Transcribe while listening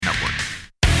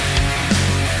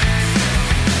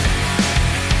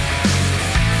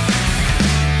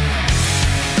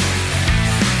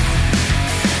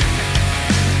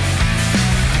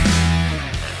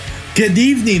Good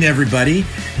evening, everybody.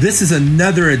 This is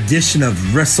another edition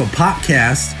of Wrestle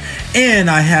Podcast, and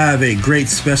I have a great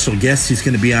special guest who's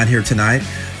going to be on here tonight.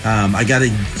 I got a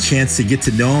chance to get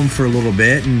to know him for a little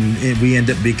bit, and we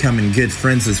end up becoming good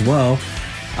friends as well.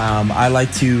 I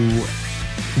like to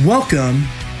welcome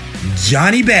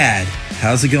Johnny Bad.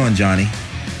 How's it going, Johnny?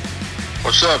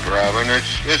 What's up, Robin?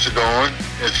 It's going.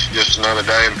 It's just another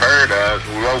day in paradise.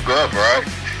 We woke up, right?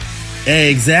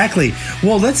 Exactly.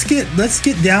 Well, let's get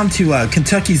down to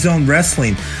Kentucky Zone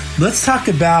Wrestling. Let's talk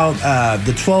about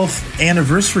the 12th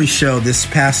anniversary show this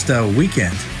past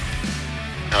weekend.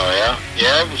 Oh yeah,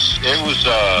 it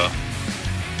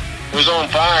was on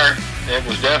fire. It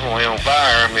was definitely on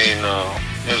fire. I mean,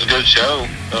 it was a good show,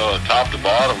 top to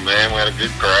bottom. Man, we had a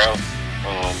good crowd.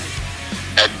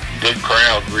 Had good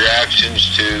crowd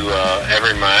reactions to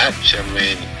every match. I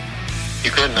mean, you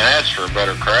couldn't ask for a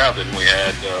better crowd than we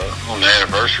had on the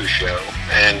anniversary show.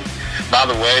 And by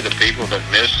the way, the people that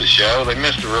missed the show, they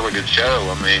missed a really good show.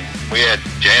 I mean, we had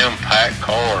jam-packed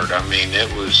card. I mean,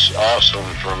 it was awesome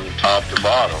from top to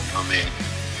bottom. I mean,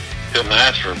 couldn't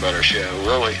ask for a better show,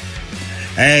 really.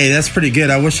 Hey, that's pretty good.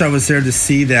 I wish I was there to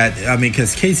see that. I mean,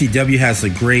 because KZW has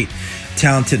a great,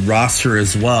 talented roster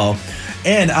as well.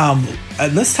 And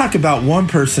let's talk about one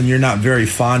person you're not very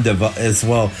fond of as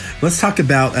well. Let's talk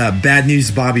about Bad News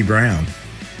Bobby Brown.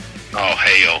 Oh,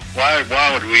 hell.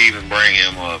 Why would we even bring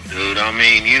him up, dude? I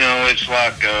mean, you know, it's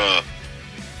like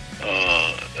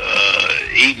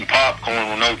eating popcorn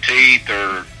with no teeth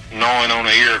or gnawing on a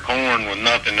ear of corn with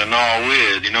nothing to gnaw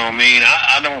with. You know what I mean?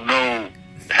 I don't know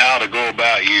how to go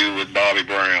about you with Bobby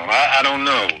Brown. I don't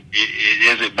know.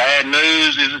 Is it bad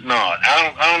news? Is it not?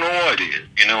 I don't know what it is.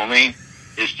 You know what I mean?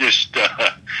 It's just,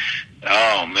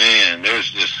 oh man, there's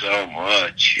just so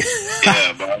much.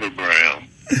 Yeah, Bobby Brown.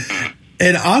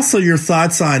 And also your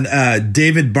thoughts on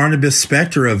David Barnabas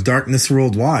Spector of Darkness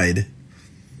Worldwide.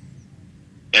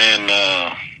 And,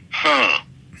 well,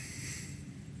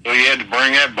 you had to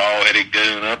bring that bald-headed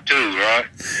goon up too, right?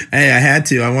 Hey, I had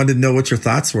to. I wanted to know what your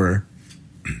thoughts were.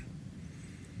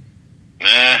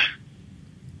 Nah.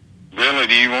 Really,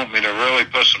 do you want me to really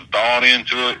put some thought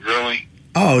into it, really?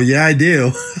 Oh, yeah, I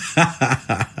do.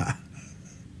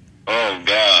 Oh,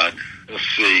 God. Let's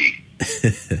see.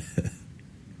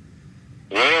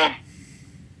 Well,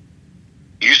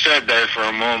 you sat there for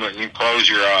a moment and you close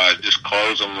your eyes. Just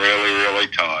close them really, really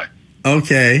tight.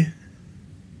 Okay.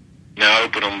 Now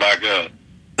open them back up.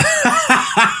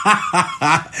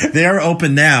 They are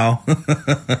open now.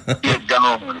 It's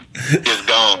gone. It's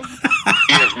gone.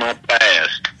 Here's my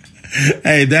past.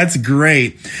 Hey, that's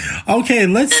great. Okay,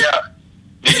 let's... Yeah.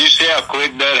 Did you see how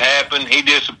quick that happened? He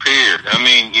disappeared. I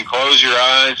mean, you close your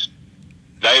eyes.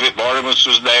 David Barnabas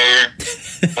was there.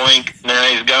 Blink. Now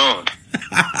he's gone.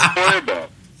 Don't worry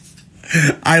about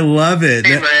it. I love it.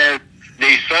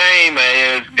 The same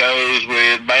as goes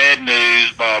with Bad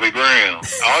News Bobby Brown.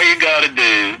 All you got to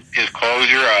do is close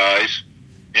your eyes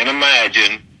and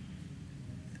imagine,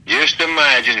 just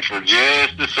imagine for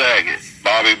just a second,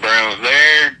 Bobby Brown's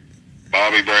there,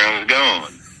 Bobby Brown's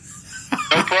gone.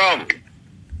 No problem.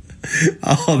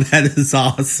 Oh, that is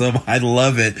awesome. I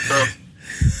love it.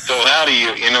 So how do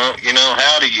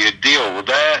how do you deal with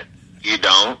that? You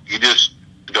don't. You just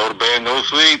go to bed and go to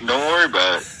sleep. Don't worry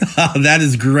about it. Oh, that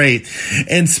is great.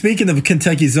 And speaking of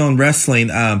Kentucky Zone Wrestling,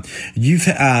 you've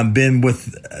been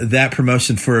with that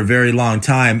promotion for a very long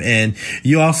time, and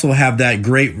you also have that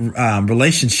great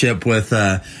relationship with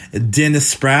Dennis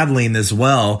Spradling as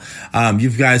well. You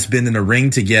guys been in a ring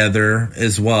together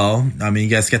as well. I mean, you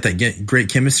guys got that great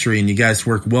chemistry, and you guys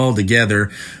work well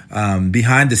together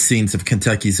behind the scenes of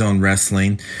Kentucky Zone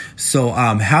Wrestling. So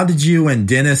how did you and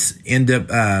Dennis end up,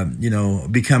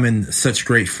 becoming such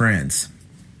great friends?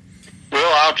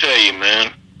 Well, I'll tell you,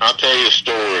 man. I'll tell you a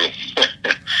story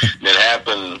that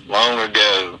happened long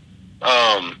ago.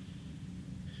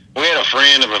 We had a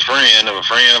friend of a friend of a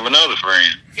friend of another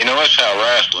friend. You know, that's how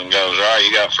wrestling goes, right?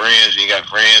 You got friends, and you got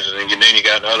friends, and then you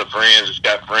got other friends that's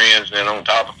got friends, and then on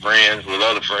top of friends with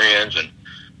other friends, and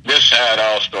this is how it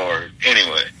all started.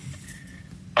 Anyway,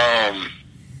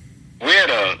 we had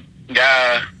a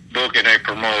guy booking a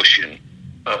promotion,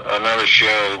 another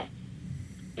show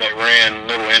that ran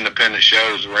little independent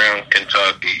shows around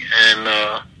Kentucky. And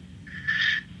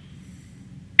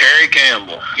Harry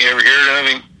Campbell, you ever heard of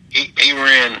him? He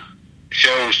ran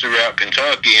shows throughout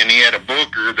Kentucky, and he had a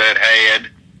booker that had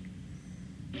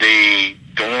the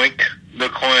Doink the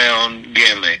Clown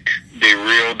gimmick, the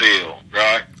real deal,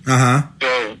 right? Uh-huh.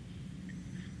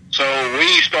 So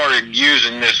we started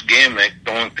using this gimmick,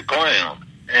 Doink the Clown.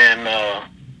 And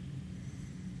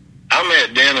I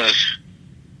met Dennis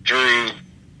through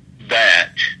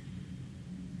that.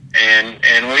 And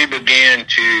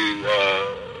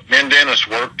me and Dennis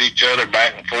worked each other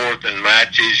back and forth in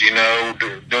matches, you know,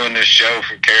 doing this show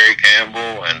for Kerry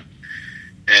Campbell, and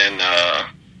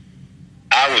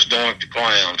I was Doink the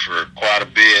Clown for quite a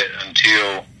bit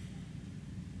until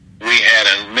we had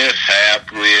a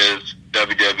mishap with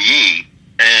WWE,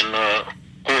 and of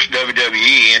course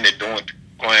WWE ended Doink the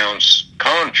Clown's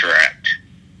contract,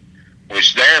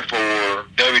 which therefore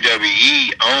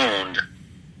WWE owned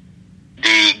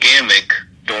the gimmick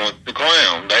Doink the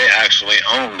Clown. They actually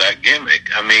owned that gimmick.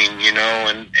 I mean, you know,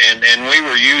 and we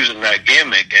were using that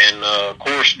gimmick, and of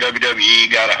course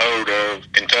WWE got a hold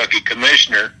of Kentucky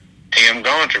Commissioner Tim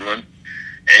Gonterman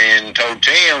and told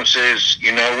Tim, says,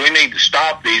 you know, we need to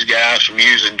stop these guys from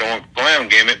using Doink the Clown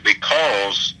gimmick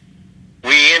because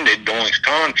we ended Doink's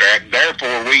contract.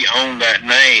 Therefore, we own that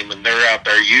name, and they're out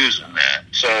there using that.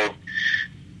 So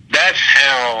that's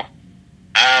how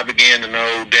I began to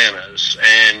know Dennis,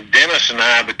 and Dennis and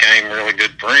I became really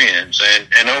good friends.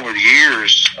 And over the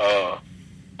years,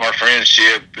 our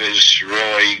friendship has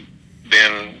really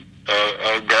been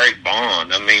a great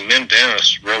bond. I mean, me and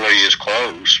Dennis really is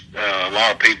close. A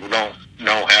lot of people don't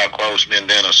know how close me and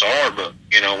Dennis are, but,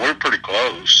 you know, we're pretty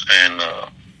close. And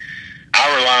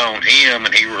I rely on him,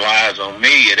 and he relies on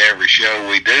me at every show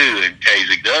we do in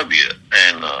KZW.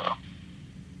 And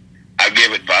I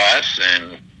give advice,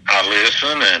 and I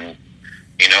listen, and,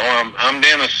 you know, I'm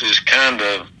Dennis's kind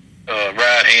of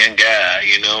right-hand guy.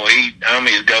 You know, I'm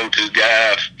his go-to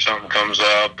guy if something comes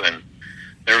up and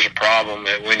there's a problem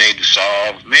that we need to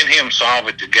solve. Me and him solve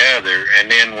it together, and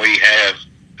then we have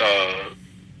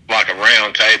like a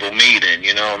round table meeting,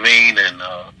 you know what I mean? And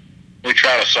we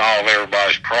try to solve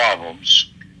everybody's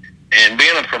problems. And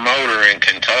being a promoter in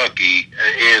Kentucky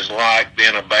is like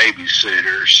being a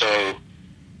babysitter, so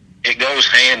it goes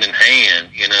hand in hand.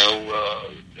 You know,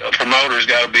 a promoter's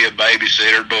got to be a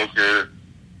babysitter, booker,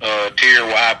 tear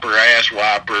wiper, ass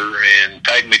wiper, and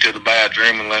take me to the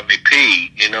bathroom and let me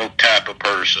pee, you know, type of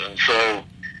person. So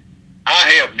I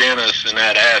help Dennis in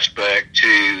that aspect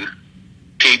to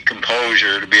keep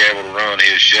composure, to be able to run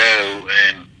his show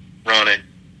and run it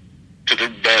to the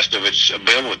best of its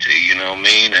ability, you know what I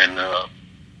mean? And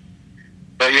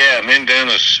but yeah, me and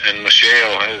Dennis and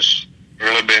Michelle has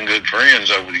really been good friends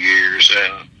over the years,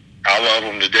 and I love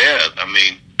them to death. I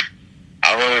mean,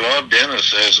 I really love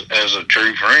Dennis as a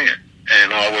true friend,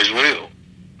 and always will.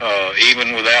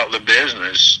 Even without the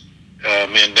business,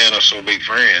 me and Dennis will be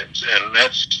friends, and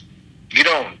that's, you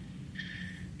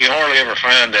hardly ever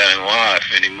find that in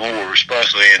life anymore,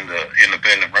 especially in the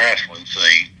independent wrestling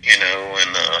scene, you know.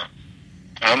 And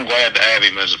I'm glad to have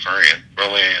him as a friend,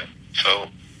 really am. So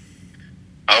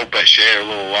I hope that shed a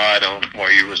little light on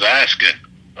what you was asking.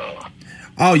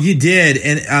 Oh, you did.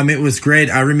 And it was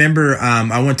great. I remember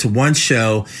I went to one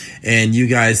show, and you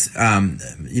guys,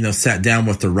 sat down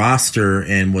with the roster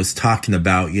and was talking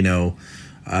about,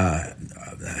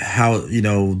 how,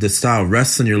 the style of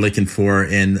wrestling you're looking for.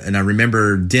 And I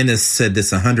remember Dennis said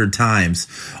this 100 times,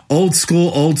 old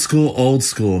school, old school, old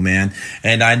school, man.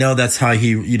 And I know that's how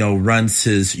he, runs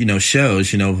his,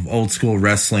 shows, old school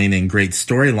wrestling and great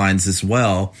storylines as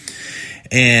well.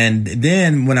 And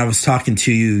then when I was talking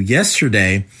to you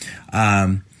yesterday,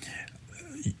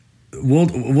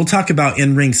 we'll talk about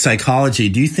in-ring psychology.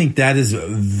 Do you think that is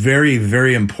very,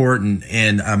 very important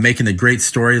in making a great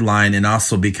storyline and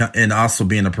also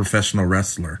being a professional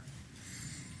wrestler?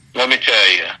 Let me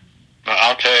tell you.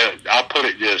 I'll put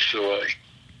it this way.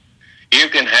 You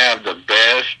can have the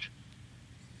best,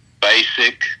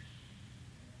 basic,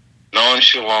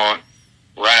 nonchalant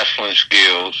wrestling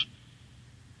skills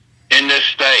in this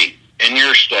state, in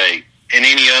your state, in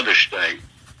any other state.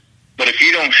 But if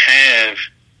you don't have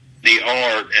the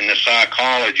art and the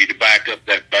psychology to back up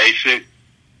that basic,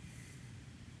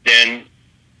 then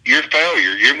you're a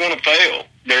failure. You're going to fail.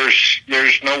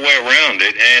 There's no way around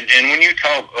it. And when you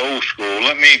talk old school,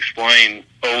 let me explain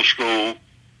old school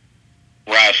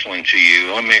wrestling to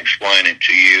you. Let me explain it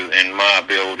to you in my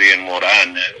ability and what I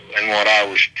know and what I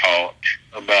was taught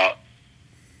about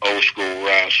old school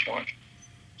wrestling.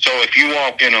 So if you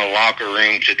walk in a locker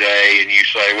room today and you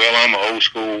say, well, I'm an old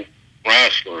school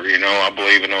wrestler, I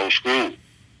believe in old school.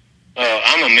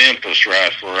 I'm a Memphis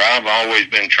wrestler. I've always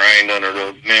been trained under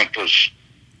the Memphis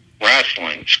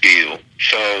wrestling skill.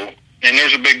 So, and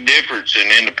there's a big difference in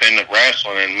independent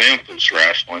wrestling and Memphis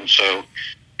wrestling. So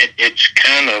it's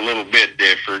kind of a little bit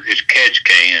different. It's catch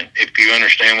can, if you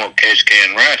understand what catch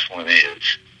can wrestling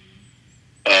is.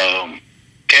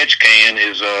 Catch can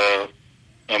is a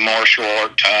martial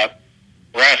art type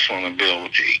wrestling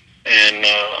ability, and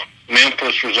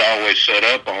Memphis was always set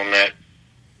up on that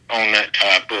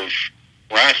type of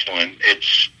wrestling.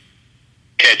 It's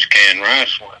catch can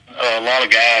wrestling. A lot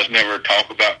of guys never talk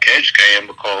about catch can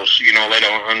because, you know, they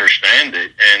don't understand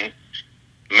it. And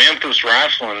Memphis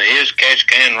wrestling is catch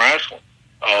can wrestling.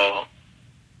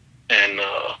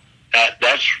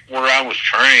 That's where I was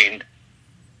trained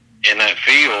in that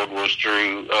field, was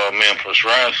through Memphis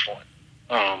wrestling.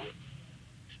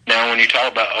 Now, when you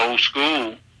talk about old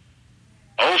school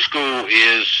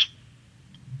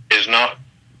is not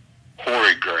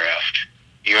choreographed.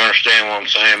 You understand what I'm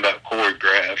saying about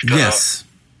choreographed? Yes.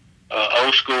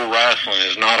 Old school wrestling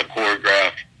is not a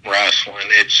choreographed wrestling.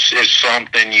 It's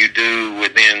something you do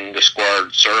within the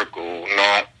squared circle,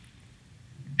 not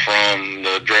from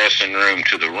the dressing room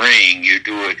to the ring. You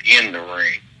do it in the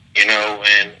ring, you know,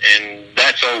 and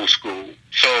that's old school.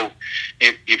 So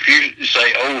if you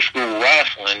say old school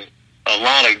wrestling, a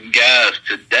lot of guys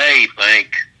today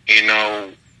think, you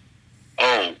know,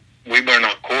 oh, we better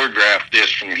not choreograph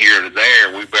this from here to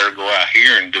there. We better go out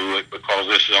here and do it because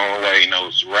this is the only way he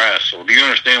knows to wrestle. Do you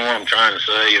understand what I'm trying to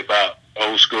say about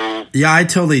old school? Yeah, I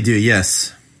totally do,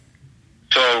 yes.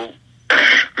 So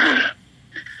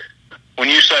when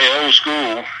you say old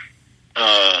school,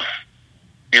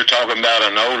 you're talking about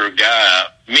an older guy.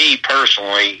 Me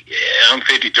personally, I'm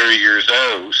 53 years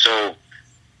old, so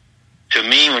to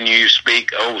me, when you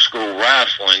speak old school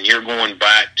wrestling, you're going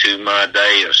back to my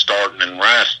day of starting in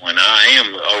wrestling. I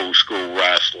am the old school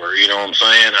wrestler, you know what I'm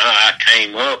saying? I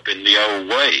came up in the old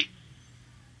way,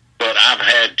 but I've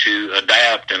had to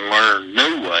adapt and learn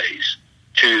new ways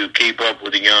to keep up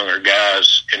with the younger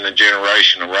guys in the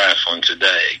generation of wrestling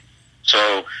today.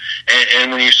 So,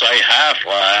 and when you say high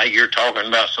fly, you're talking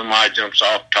about somebody jumps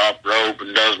off top rope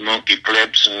and does monkey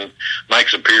flips and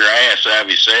makes a pure ass out of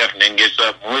himself and then gets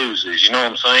up and loses. You know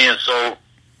what I'm saying? So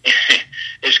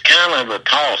it's kind of a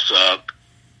toss-up,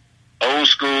 old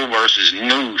school versus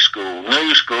new school.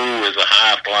 New school is a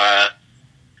high fly,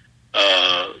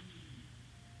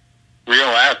 real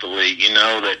athlete, you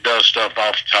know, that does stuff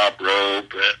off the top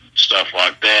rope and stuff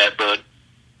like that. But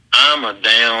I'm a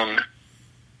down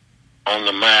on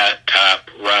the mat type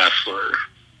wrestler.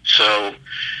 So,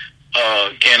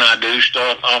 can I do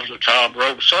stuff off the top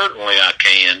rope? Certainly I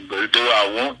can, but do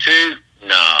I want to?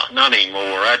 No, not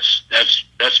anymore. That's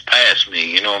past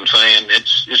me, you know what I'm saying?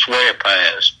 It's way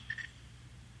past.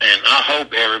 And I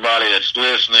hope everybody that's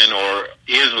listening or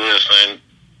is listening,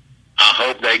 I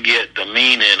hope they get the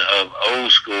meaning of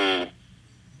old school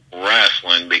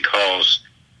wrestling, because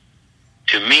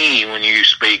to me, when you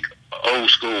speak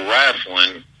old school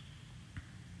wrestling,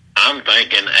 I'm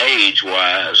thinking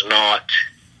age-wise, not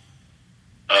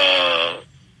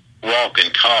walk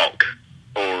and talk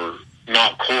or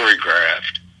not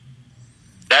choreographed.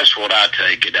 That's what I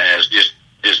take it as, just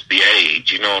the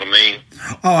age, you know what I mean?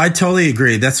 Oh, I totally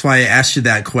agree. That's why I asked you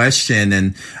that question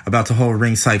and about the whole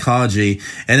ring psychology.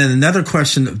 And then another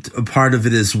question, a part of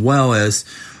it as well, is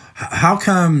how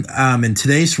come in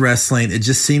today's wrestling, it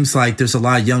just seems like there's a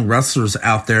lot of young wrestlers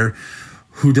out there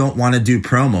who don't want to do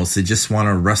promos. They just want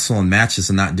to wrestle in matches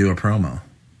and not do a promo.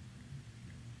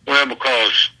 Well,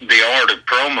 because the art of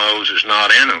promos is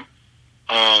not in them.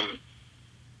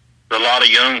 A lot of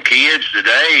young kids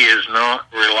today is not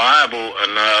reliable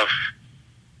enough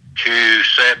to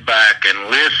sit back and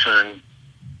listen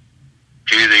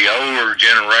to the older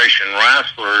generation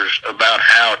wrestlers about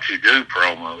how to do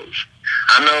promos.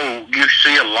 I know you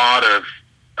see a lot of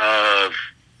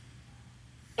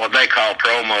what they call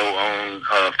promo on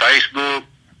Facebook.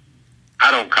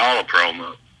 I don't call a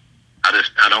promo.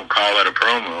 I don't call it a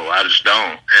promo. I just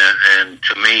don't. And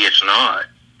to me, it's not.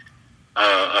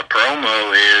 A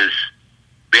promo is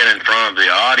being in front of the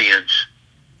audience,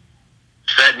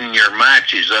 setting your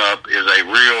matches up is a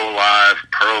real live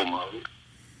promo.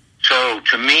 So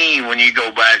to me, when you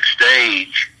go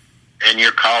backstage and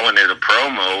you're calling it a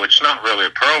promo, it's not really a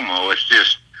promo. It's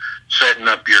just setting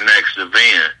up your next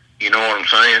event. You know what I'm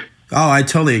saying? Oh, I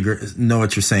totally agree. Know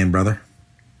what you're saying, brother.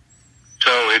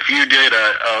 So if you did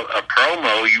a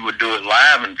promo, you would do it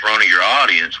live in front of your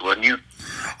audience, wouldn't you?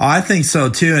 Oh, I think so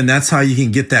too, and that's how you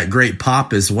can get that great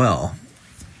pop as well.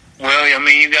 Well, I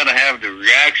mean, you got to have the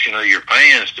reaction of your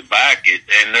fans to back it,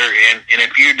 and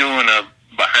if you're doing a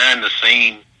behind the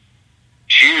scene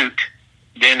shoot,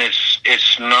 then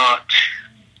it's not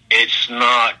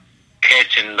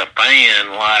catching the fan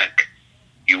like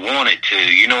you want it to.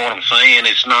 You know what I'm saying?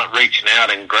 It's not reaching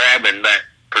out and grabbing that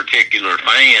particular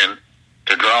fan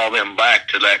to draw them back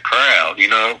to that crowd, you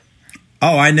know?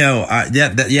 Oh, I know.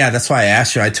 That's why I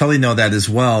asked you. I totally know that as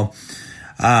well.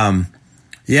 And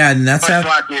that's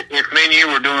like if me and you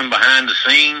were doing behind the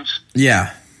scenes.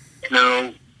 Yeah. You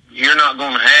know, you're not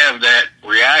going to have that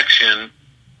reaction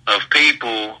of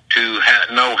people to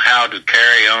know how to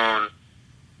carry on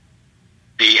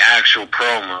the actual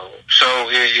promo. So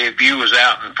if you was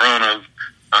out in front of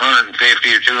 150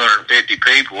 or 250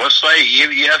 people, let's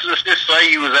just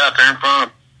say you was out there in front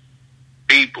of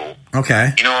people.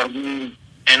 Okay. You know what I mean?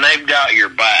 And they've got your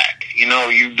back. You know,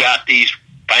 you've got these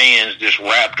fans just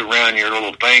wrapped around your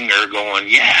little finger going,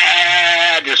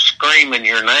 yeah, just screaming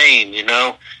your name, you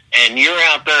know, and you're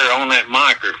out there on that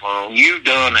microphone. You've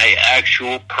done a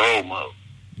actual promo.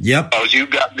 Yep. Because you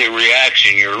got the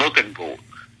reaction you're looking for.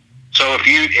 So if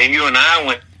you and I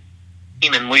went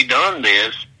and we done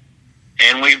this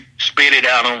and we spit it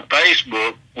out on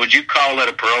Facebook, would you call that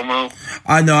a promo?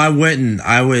 No, I wouldn't.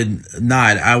 I would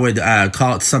not. I would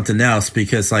call it something else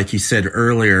because, like you said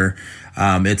earlier,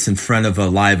 it's in front of a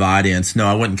live audience. No,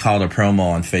 I wouldn't call it a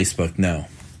promo on Facebook. No.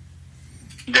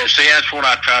 See, that's what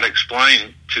I try to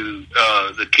explain to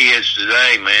the kids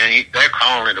today, man. They're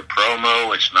calling it a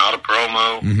promo. It's not a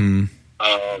promo. Mm-hmm.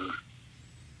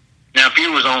 Now, if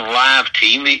you was on live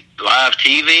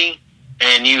TV,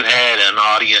 and you had an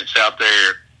audience out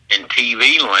there in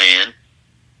TV land,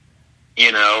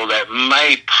 you know, that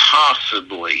may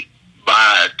possibly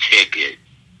buy a ticket.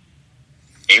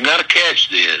 You got to catch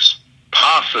this.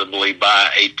 Possibly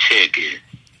buy a ticket.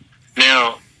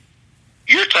 Now,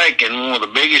 you're taking one of the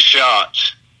biggest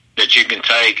shots that you can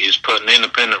take is putting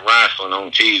independent wrestling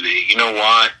on TV. You know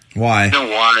why? Why? You know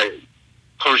why?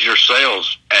 Because your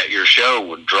sales at your show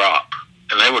would drop,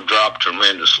 and they would drop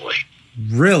tremendously.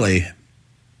 Really?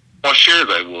 Well, sure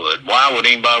they would. Why would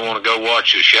anybody want to go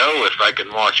watch a show if they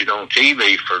can watch it on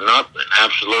TV for nothing?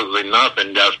 Absolutely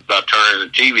nothing, just by turning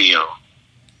the TV on.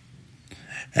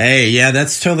 Hey, yeah,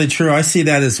 that's totally true. I see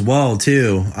that as well,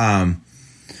 too.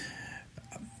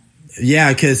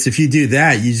 Yeah, because if you do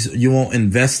that, you won't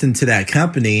invest into that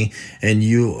company, and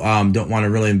you don't want to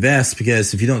really invest,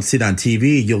 because if you don't see it on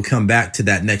TV, you'll come back to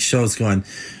that next show. It's going,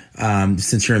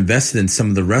 since you're invested in some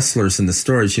of the wrestlers in the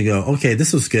stories, you go, okay,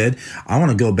 this was good. I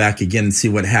want to go back again and see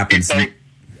what happens.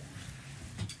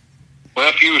 Well,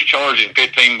 if you was charging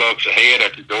 $15 a head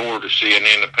at the door to see an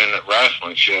independent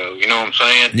wrestling show, you know what I'm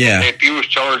saying? Yeah. If you was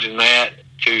charging that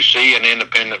to see an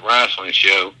independent wrestling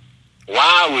show,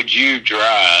 why would you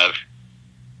drive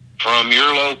from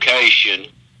your location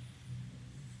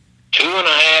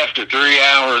 2.5 to 3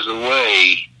 hours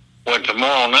away when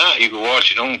tomorrow night you can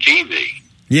watch it on TV?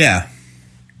 Yeah.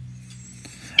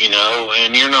 You know,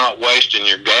 and you're not wasting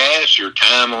your gas, your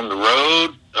time on the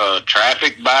road,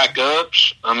 traffic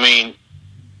backups. I mean,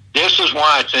 this is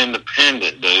why it's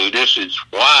independent, dude. This is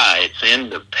why it's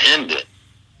independent.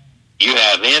 You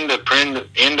have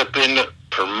independent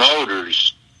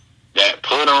promoters that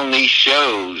put on these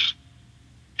shows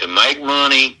to make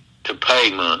money, to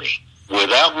pay money.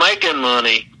 Without making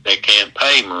money, they can't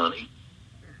pay money.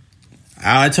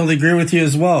 I totally agree with you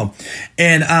as well.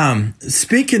 And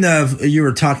speaking of, you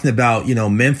were talking about, you know,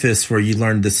 Memphis, where you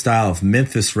learned the style of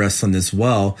Memphis wrestling as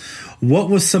well. What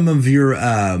was some of your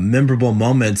memorable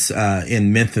moments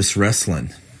in Memphis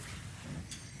wrestling?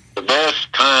 The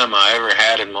best time I ever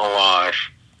had in my life,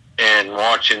 and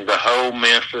watching the whole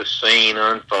Memphis scene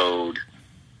unfold.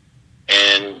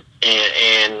 And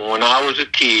when I was a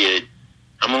kid,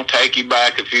 I'm going to take you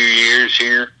back a few years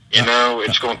here. You know,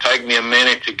 it's going to take me a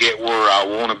minute to get where I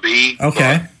want to be.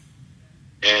 Okay. And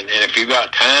if you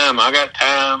got time, I got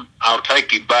time, I'll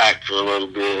take you back for a little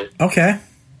bit. Okay.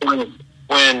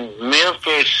 When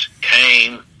Memphis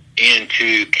came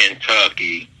into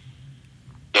Kentucky,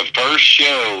 the first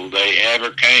show they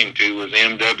ever came to was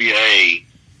MWA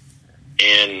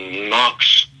in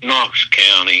Knox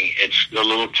County. It's a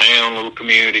little town, little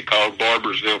community called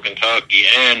Barbersville, Kentucky.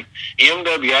 And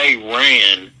MWA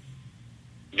ran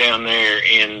down there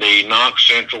in the Knox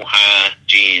Central High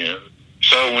gym.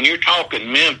 So when you're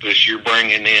talking Memphis, you're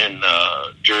bringing in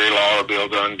Jerry Lawler, Bill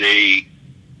Dundee,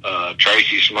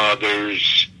 Tracy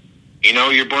Smothers. You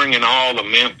know, you're bringing all the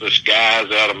Memphis guys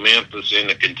out of Memphis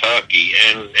into Kentucky.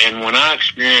 And when I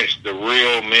experienced the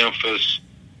real Memphis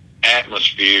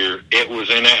atmosphere, it was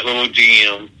in that little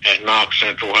gym at Knox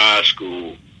Central High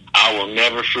School. I will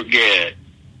never forget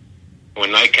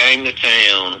when they came to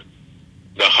town,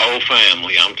 the whole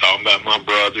family, I'm talking about my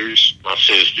brothers, my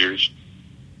sisters,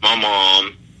 my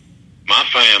mom, my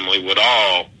family would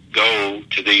all go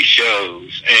to these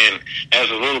shows. And as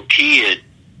a little kid,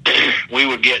 we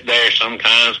would get there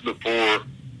sometimes before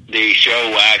the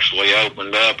show actually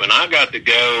opened up, and I got to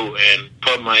go and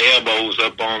put my elbows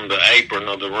up on the apron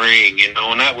of the ring, you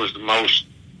know, and that was the most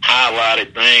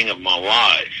highlighted thing of my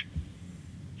life.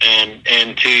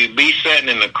 And to be sitting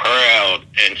in the crowd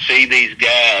and see these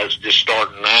guys just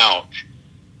starting out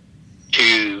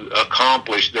to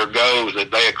accomplish their goals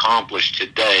that they accomplished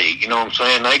today. You know what I'm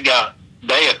saying? They got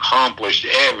they accomplished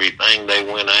everything they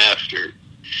went after.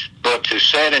 But to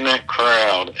sit in that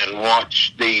crowd and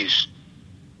watch these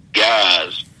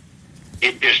guys,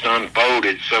 it just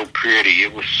unfolded so pretty.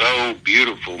 It was so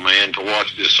beautiful, man, to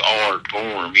watch this art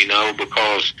form, you know,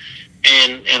 because,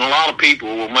 and a lot of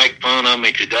people will make fun of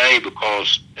me today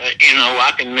because, you know,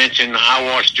 I can mention I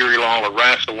watched Jerry Lawler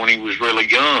wrestle when he was really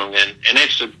young, and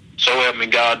it's a, so help me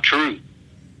God, truth.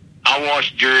 I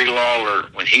watched Jerry Lawler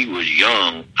when he was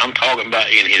young. I'm talking about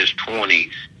in his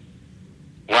 20s.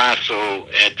 Wrestle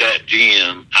at that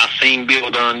gym. I seen Bill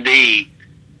Dundee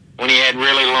when he had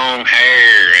really long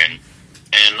hair and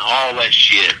all that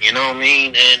shit. You know what I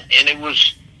mean? And it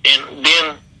was, and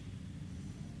then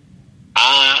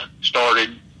I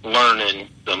started learning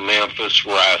the Memphis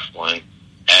wrestling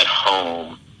at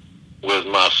home with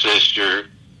my sister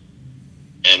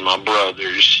and my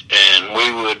brothers, and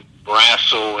we would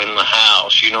wrestle in the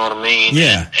house, you know what I mean?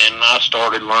 Yeah. And I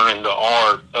started learning the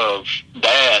art of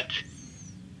that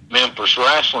Memphis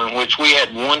wrestling, which we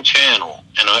had one channel,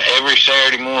 and every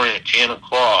Saturday morning at 10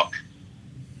 o'clock,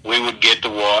 we would get to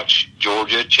watch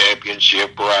Georgia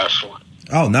Championship Wrestling.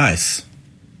 Oh, nice.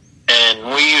 And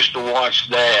we used to watch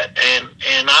that,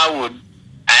 and I would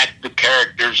act the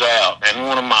characters out. And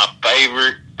one of my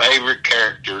favorite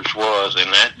characters was,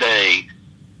 in that day,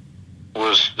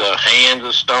 was the Hands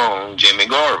of Stone, Jimmy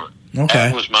Garvin. Okay.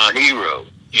 That was my hero,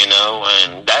 you know,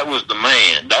 and that was the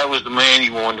man. That was the man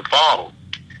you wanted to follow.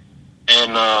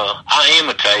 And I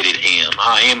imitated him.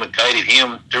 I imitated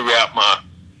him throughout my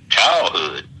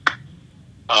childhood.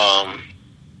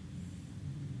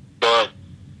 But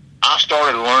I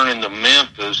started learning the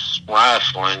Memphis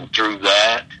wrestling through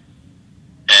that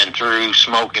and through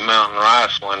Smoky Mountain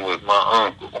Wrestling with my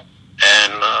uncle.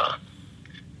 And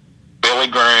Billy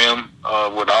Graham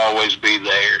would always be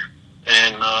there,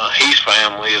 and his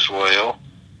family as well.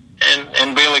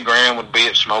 And Billy Graham would be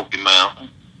at Smoky Mountain.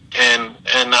 And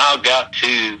I got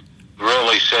to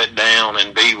really sit down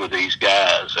and be with these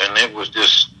guys, and it was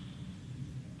just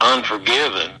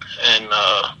unforgiving. And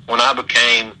when I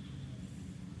became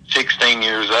 16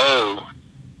 years old,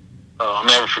 I'll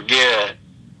never forget,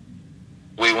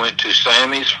 we went to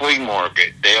Sammy's Flea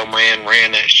Market. Dale Mann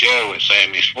ran that show at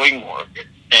Sammy's Flea Market.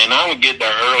 And I would get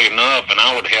there early enough, and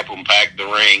I would help them pack the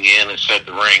ring in and set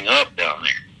the ring up down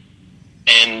there.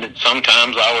 And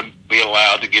sometimes I would be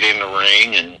allowed to get in the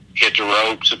ring and hit the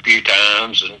ropes a few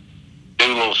times and do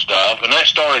little stuff. And that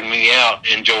started me out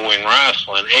enjoying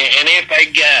wrestling. And if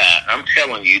a guy, I'm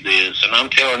telling you this, and I'm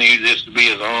telling you this to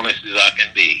be as honest as I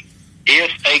can be,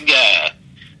 if a guy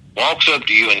walks up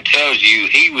to you and tells you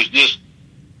he was just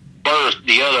birthed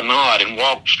the other night and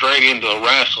walked straight into a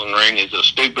wrestling ring is a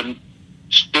stupid.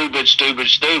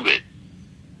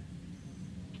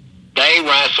 They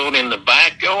wrestled in the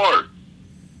backyard.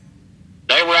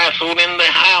 They wrestled in the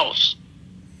house.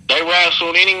 They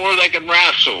wrestled anywhere they could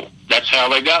wrestle. That's how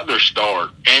they got their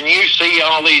start. And you see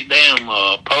all these damn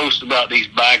posts about these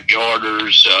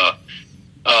backyarders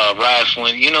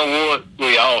wrestling. You know what?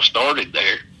 We all started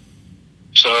there.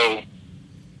 So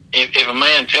if a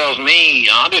man tells me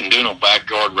I didn't do no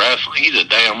backyard wrestling, he's a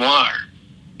damn liar.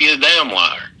 He's a damn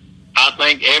liar. I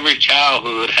think every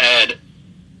childhood had,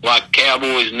 like,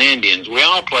 cowboys and Indians. We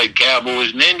all played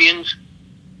cowboys and Indians.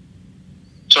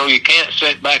 So you can't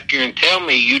sit back here and tell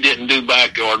me you didn't do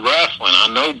backyard wrestling. I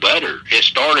know better. It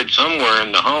started somewhere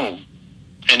in the home,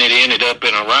 and it ended up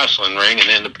in a wrestling ring and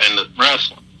independent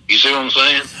wrestling. You see what I'm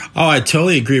saying? Oh, I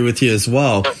totally agree with you as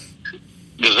well.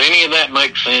 Does any of that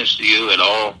make sense to you at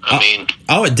all? I mean...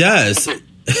 Oh, it does.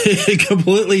 It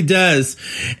completely does.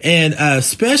 And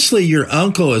especially your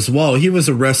uncle as well. He was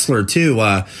a wrestler too.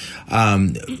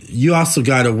 You also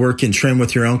got to work and train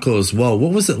with your uncle as well.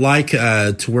 What was it like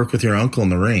to work with your uncle in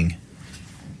the ring?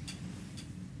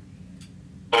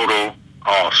 Total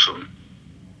awesome.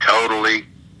 Totally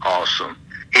awesome.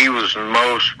 He was the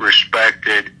most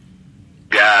respected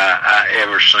guy I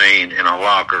ever seen in a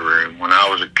locker room. When I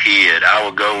was a kid, I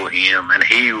would go with him, and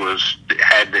he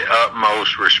had the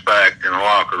utmost respect in a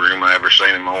locker room I ever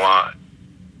seen in my life.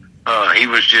 He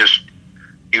was just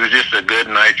a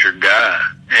good-natured guy,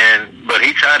 but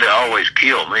he tried to always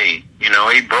kill me. You know,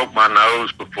 he broke my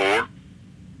nose before.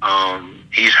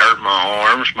 He's hurt my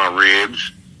arms, my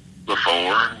ribs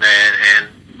before, and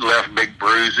left big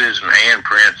bruises and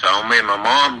handprints on me. And my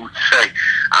mom would say,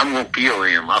 I'm going to kill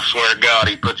him. I swear to God,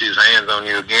 he puts his hands on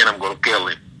you again, I'm going to kill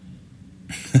him.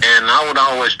 And I would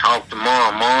always talk to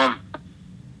Mom,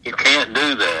 you can't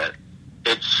do that.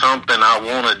 It's something I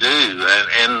want to do.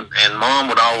 And Mom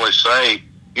would always say,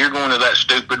 you're going to that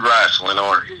stupid wrestling,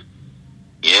 aren't you?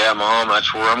 Yeah, Mom,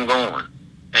 that's where I'm going.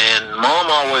 And Mom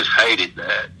always hated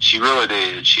that. She really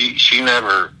did. She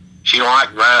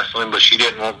liked wrestling, but she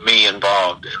didn't want me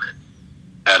involved in it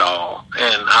at all.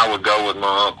 And I would go with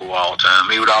my uncle all the time.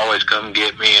 He would always come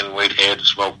get me, and we'd head to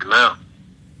Smoky Mountain.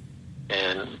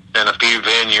 And a few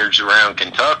vineyards around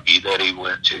Kentucky that he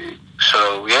went to.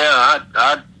 So, yeah,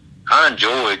 I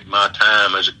enjoyed my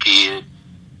time as a kid.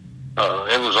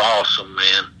 It was awesome,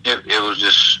 man. It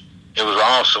was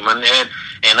awesome.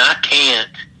 And I can't,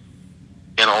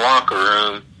 in a locker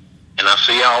room, and I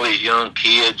see all these young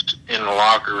kids in the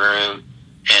locker room,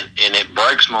 and it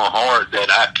breaks my heart that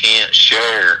I can't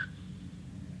share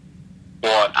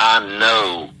what I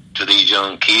know to these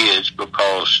young kids,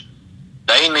 because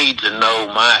they need to know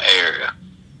my era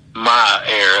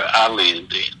I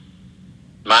lived in,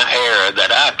 my era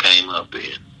that I came up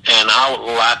in. And I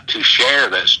would like to share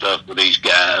that stuff with these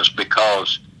guys,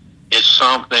 because it's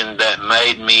something that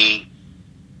made me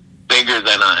bigger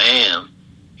than I am.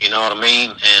 You know what I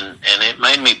mean? And it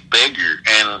made me bigger.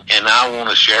 And I want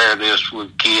to share this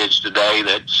with kids today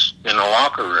that's in the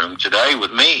locker room today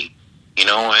with me. You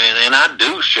know, and I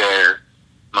do share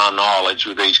my knowledge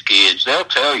with these kids. They'll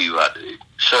tell you I do.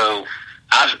 So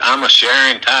I'm a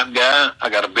sharing type guy. I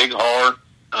got a big heart.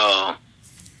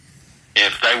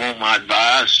 If they want my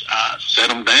advice, I set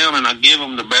them down and I give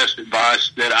them the best advice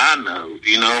that I know.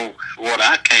 You know, what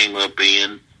I came up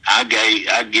in, I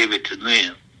give it to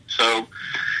them. So,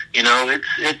 you know,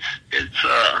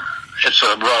 it's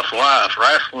a rough life.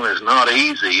 Wrestling is not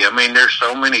easy. I mean, there's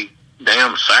so many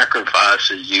damn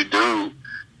sacrifices you do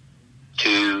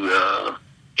to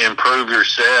improve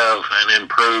yourself and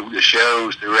improve the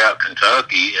shows throughout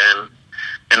Kentucky, and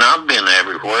I've been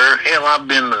everywhere. Hell, I've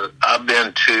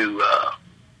been to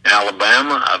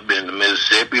Alabama. I've been to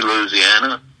Mississippi,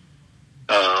 Louisiana,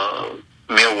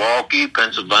 Milwaukee,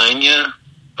 Pennsylvania,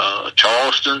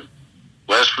 Charleston,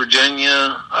 West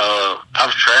Virginia.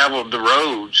 I've traveled the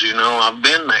roads. You know, I've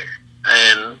been there,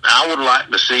 and I would like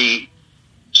to see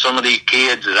some of these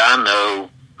kids that I know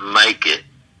make it.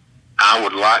 I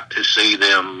would like to see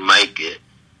them make it.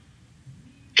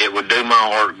 It would do my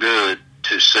heart good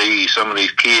to see some of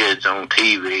these kids on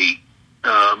TV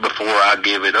before I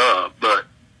give it up. But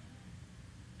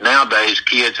nowadays,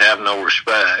 kids have no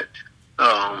respect.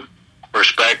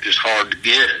 Respect is hard to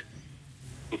get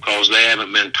because they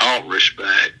haven't been taught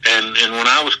respect. And when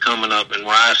I was coming up in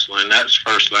wrestling, that's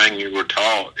the first thing you were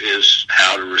taught is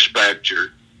how to respect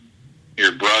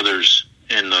your brothers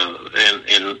in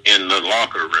the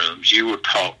locker rooms. You were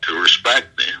taught to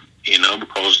respect them, you know,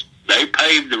 because they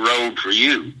paved the road for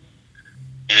you,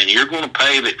 and you're going to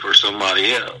pave it for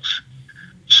somebody else.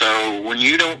 So when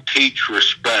you don't teach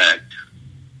respect,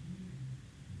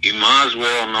 you might as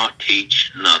well not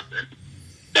teach nothing.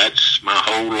 That's my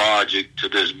whole logic to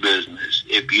this business.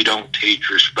 If you don't teach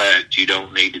respect, you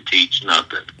don't need to teach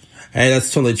nothing. Hey,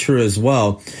 that's totally true as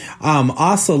well.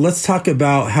 Also, let's talk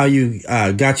about how you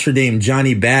got your name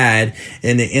Johnny Bad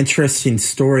and the interesting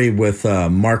story with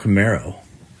Marc Mero.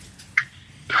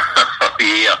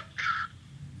 Yeah.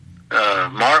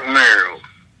 Marc Mero.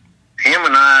 Him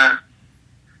and I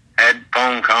had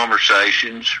phone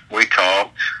conversations. We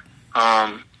talked.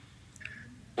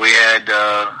 We had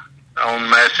on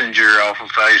Messenger off of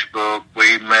Facebook,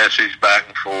 we messaged back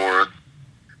and forth.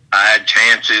 I had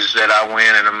chances that I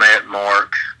went and I met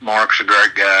Marc. Marc's a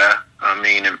great guy. I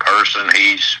mean, in person,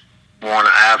 he's one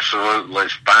of the absolutely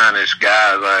finest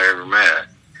guys I ever met.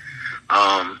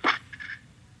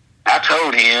 I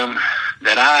told him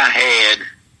that I had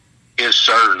his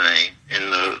surname in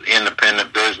the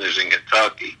independent business in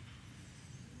Kentucky.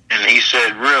 And he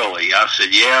said, really? I said,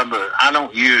 yeah, but I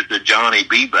don't use the Johnny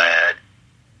B. Bad.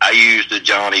 I use the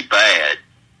Johnny Bad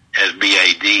as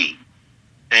B-A-D.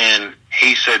 And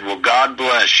he said, well, God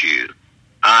bless you.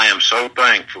 I am so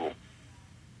thankful.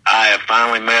 I have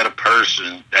finally met a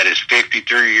person that is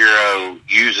 53-year-old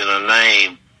using a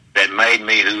name that made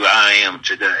me who I am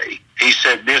today. He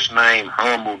said, this name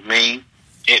humbled me.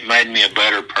 It made me a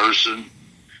better person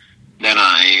than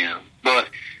I am. But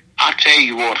I tell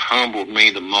you what humbled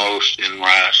me the most in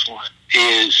wrestling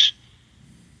is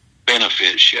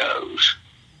benefit shows.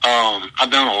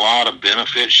 I've done a lot of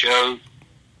benefit shows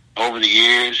over the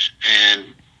years,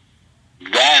 and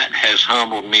that has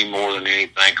humbled me more than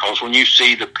anything, because when you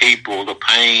see the people, the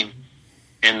pain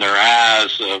in their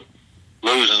eyes of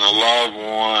losing a loved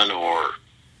one or,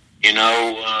 you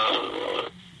know,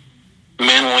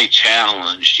 mentally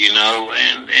challenged, you know,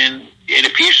 and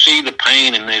if you see the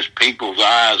pain in these people's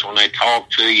eyes when they talk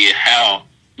to you, how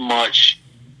much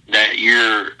that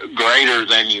you're greater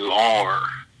than you are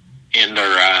in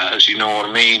their eyes, you know what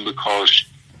I mean? Because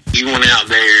you went out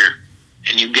there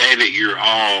and you gave it your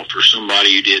all for somebody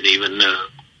you didn't even know.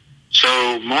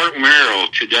 So Marc Merrill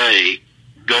today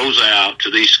goes out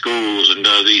to these schools and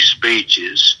does these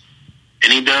speeches,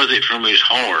 and he does it from his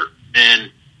heart.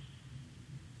 And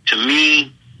to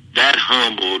me, that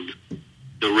humbled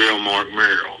the real Marc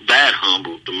Merrill. That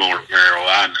humbled the Marc Merrill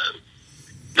I know.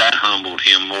 That humbled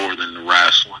him more than the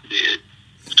wrestling did.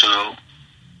 So,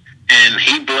 and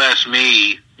he blessed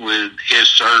me with his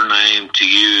surname to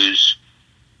use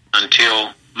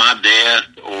until my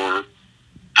death, or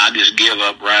I just give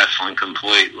up wrestling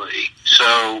completely. So,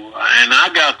 and I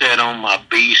got that on my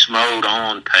Beast Mode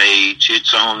On page.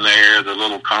 It's on there, the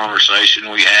little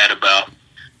conversation we had about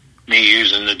me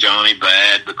using the Johnny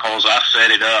Bad, because I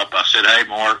set it up. I said, hey,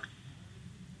 Mark,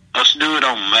 let's do it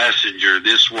on Messenger.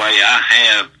 This way I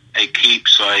have a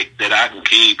keepsake that I can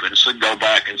keep and so go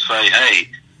back and say, hey,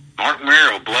 Marc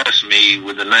Merrill blessed me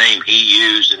with the name he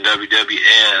used in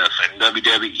WWF and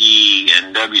WWE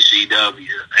and WCW,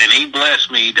 and he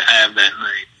blessed me to have that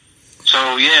name.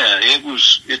 So, yeah,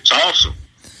 it's awesome.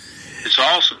 It's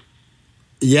awesome.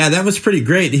 Yeah, that was pretty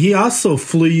great. He also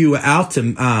flew you out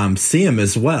to see him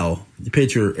as well. You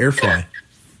paid your airfare.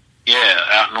 Yeah,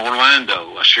 out in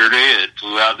Orlando. I sure did.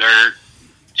 Flew out there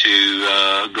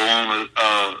to go on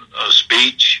a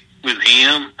speech with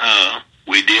him.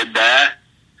 We did that.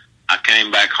 I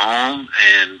came back home,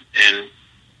 and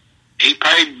he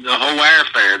paid the whole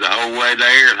airfare, the whole way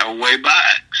there, the whole way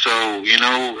back. So, you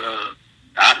know,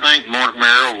 I think Marc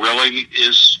Merrill really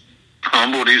is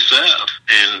humbled himself,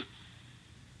 and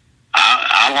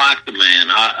I like the man.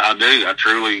 I do. I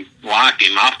truly like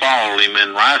him. I followed him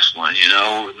in wrestling, you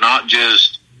know, not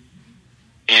just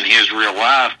in his real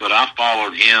life, but I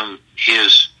followed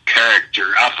his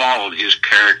character. I followed his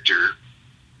character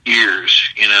years,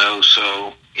 you know,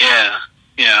 so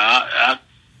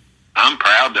I'm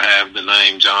proud to have the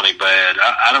name Johnny Bad.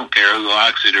 I don't care who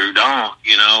likes it or who don't,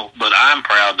 you know, but I'm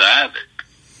proud to have it.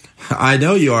 I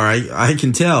know you are. I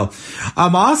can tell.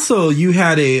 Also, you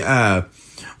had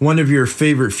one of your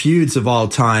favorite feuds of all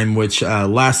time, which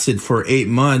lasted for 8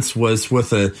 months, was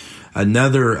with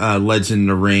another legend in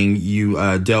the ring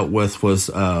you dealt with, was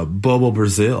Bobo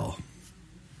Brazil.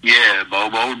 Yeah,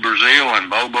 Bobo Brazil and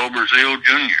Bobo Brazil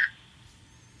Jr.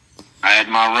 I had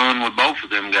my run with both of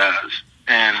them guys,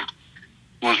 and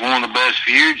was one of the best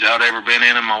feuds I'd ever been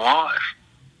in my life.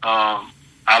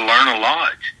 I learned a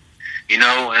lot, you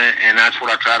know, and that's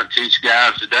what I try to teach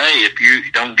guys today. If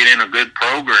you don't get in a good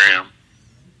program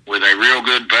with a real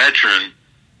good veteran,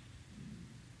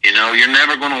 you know, you're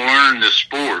never going to learn the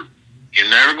sport. You're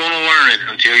never going to learn it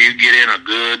until you get in a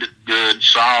good,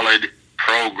 solid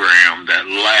program that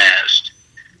lasts.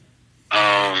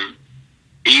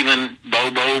 Even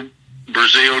Bobo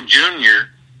Brazil Jr.,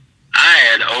 I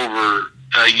had over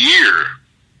a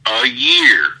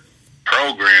year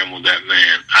program with that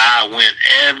man. I went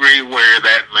everywhere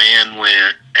that man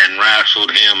went and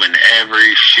wrestled him in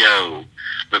every show,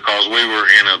 because we were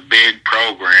in a big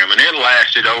program, and it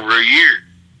lasted over a year.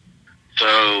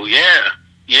 So, yeah,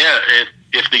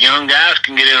 if the young guys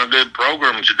can get in a good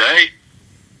program today,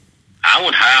 I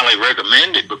would highly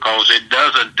recommend it, because it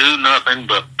doesn't do nothing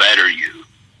but better you.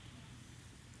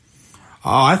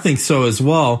 Oh, I think so as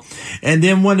well. And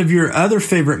then one of your other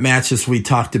favorite matches we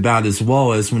talked about as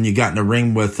well is when you got in the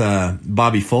ring with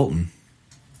Bobby Fulton.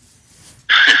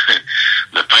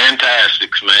 The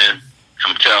Fantastics, man.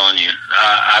 I'm telling you,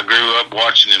 I grew up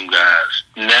watching them guys.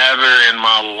 Never in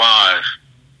my life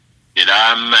did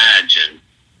I imagine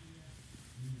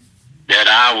that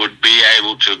I would be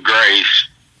able to grace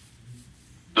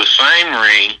the same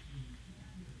ring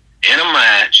in a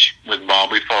match with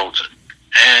Bobby Fulton.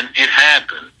 And it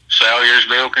happened.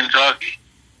 Salyersville, Kentucky.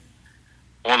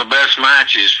 One of the best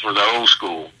matches for the old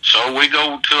school. So we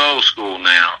go to old school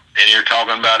now, and you're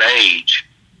talking about age.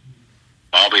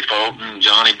 Bobby Fulton,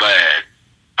 Johnny Bad.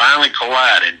 Finally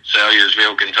collided,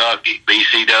 Salyersville, Kentucky,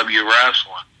 BCW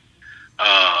Wrestling.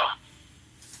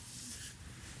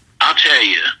 I'll tell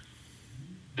you,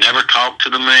 never talked to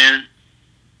the man,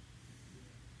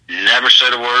 never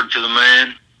said a word to the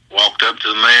man, walked up to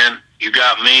the man, you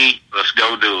got me, let's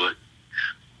go do it.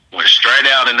 Went straight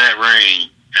out in that ring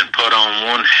and put on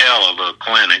one hell of a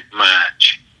clinic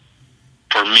match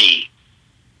for me.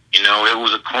 You know, it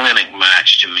was a clinic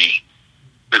match to me,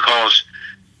 because,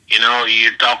 you know,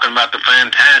 you're talking about the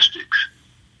Fantastics.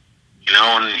 You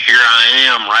know, and here I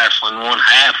am wrestling one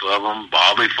half of them,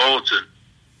 Bobby Fulton.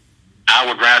 I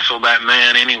would wrestle that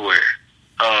man anywhere,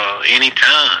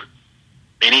 anytime.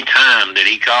 Anytime that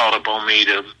he called upon me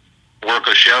to work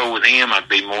a show with him, I'd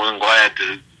be more than glad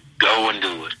to go and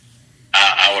do it.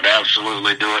 I would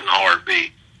absolutely do it in a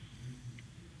heartbeat.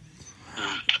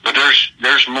 But But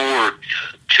there's more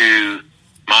to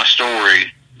my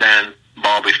story than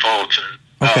Bobby Fulton.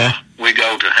 Okay. We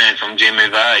go to Handsome Jimmy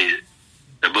Valiant,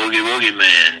 the Boogie Woogie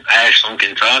Man, Ashland,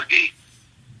 Kentucky.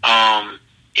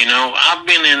 I've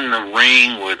been in the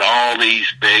ring with all these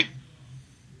big,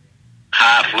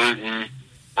 high-fluting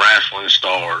wrestling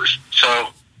stars. So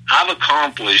I've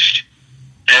accomplished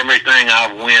everything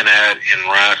I've went at in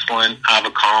wrestling. I've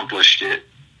accomplished it.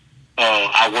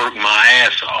 I worked my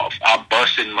ass off. I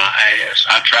busted my ass.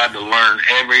 I tried to learn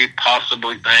every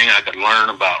possible thing I could learn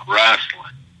about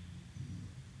wrestling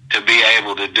to be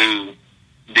able to do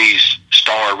these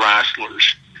star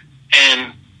wrestlers.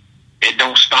 And it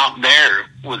don't stop there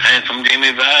with Handsome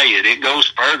Jimmy Valiant. It goes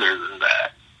further than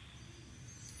that.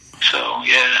 So,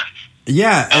 yeah.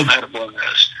 Yeah. I've had a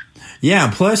blast. Yeah,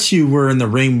 plus you were in the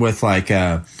ring with like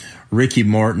Ricky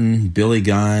Morton, Billy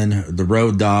Gunn, the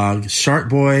Road Dogg, Shark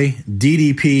Boy,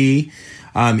 DDP,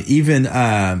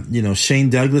 even Shane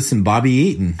Douglas and Bobby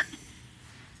Eaton.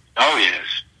 Oh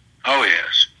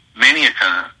yes, many a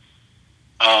time.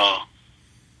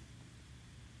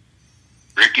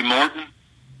 Ricky Morton.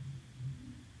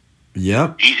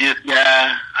 Yep. Easiest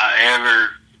guy I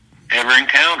ever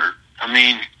encountered. I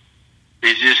mean,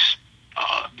 he's just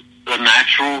a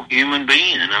natural human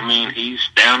being. I mean, he's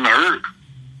down to earth.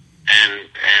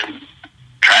 And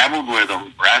traveled with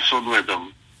them, wrestled with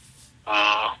them.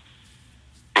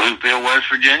 Bluefield, West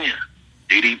Virginia,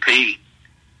 DDP.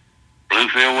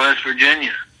 Bluefield, West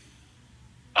Virginia.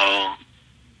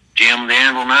 Jim the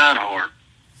Anvil Neidhart,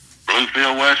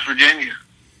 Bluefield, West Virginia.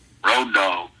 Road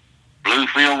Dogg,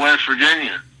 Bluefield, West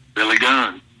Virginia. Billy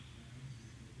Gunn.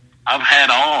 I've had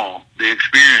all the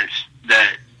experience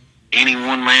that any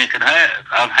one man could have.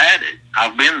 I've had it.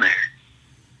 I've been there.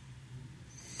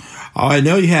 Oh, I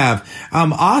know you have.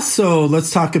 Also,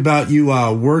 let's talk about you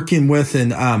working with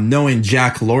and knowing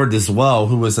Jack Lord as well,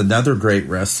 who was another great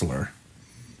wrestler.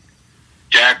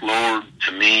 Jack Lord,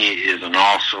 to me, is an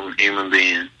awesome human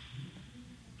being.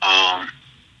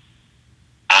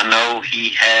 I know he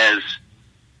has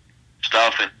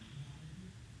stuff that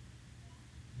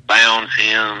bounds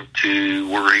him to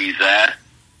where he's at,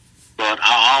 but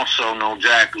I also know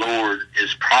Jack Lord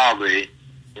is probably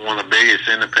one of the biggest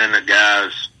independent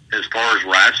guys as far as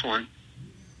wrestling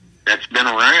that's been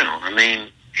around. I mean,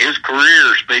 his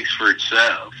career speaks for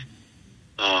itself.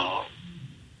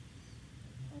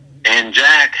 And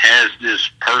Jack has this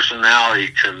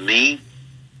personality to me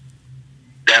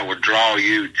that would draw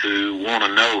you to want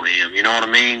to know him. You know what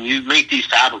I mean? You meet these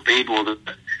type of people that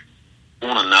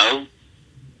want to know.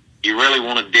 You really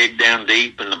want to dig down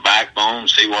deep in the backbone,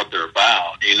 see what they're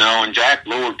about, and Jack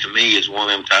Lord to me is one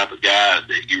of them type of guys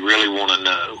that you really want to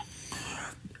know.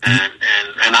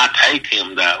 And I take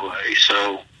him that way.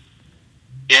 So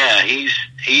yeah, he's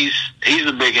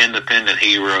a big independent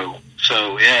hero.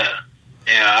 So yeah,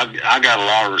 I got a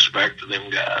lot of respect for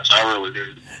them guys. I really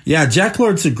do. Yeah, Jack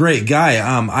Lord's a great guy.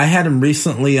 I had him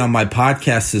recently on my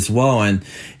podcast as well, and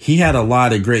he had a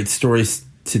lot of great stories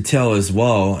to tell as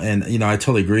well. And I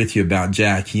totally agree with you about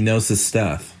Jack. He knows his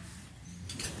stuff.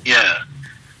 Yeah.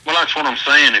 Well, that's what I'm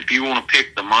saying. If you want to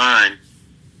pick the mind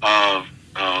of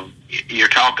you're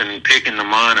picking the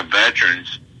mind of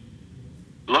veterans.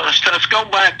 Let's go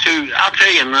back to. I'll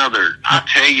tell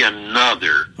you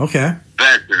another. Okay.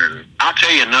 Veteran. I'll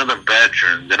tell you another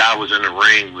veteran that I was in the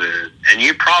ring with, and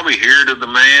you probably heard of the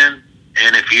man.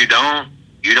 And if you don't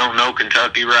know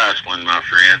Kentucky wrestling, my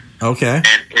friend. Okay.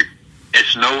 And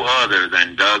it's no other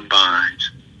than Doug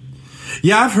Vines.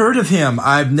 Yeah, I've heard of him.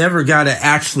 I've never got to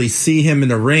actually see him in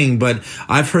the ring, but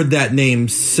I've heard that name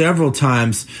several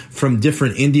times from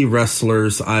different indie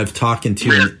wrestlers I've talked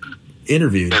to and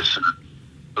interviewed. Listen,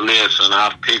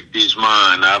 I've picked his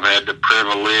mind. I've had the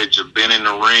privilege of being in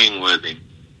the ring with him.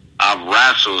 I've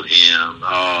wrestled him.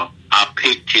 I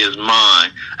picked his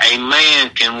mind. A man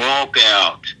can walk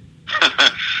out.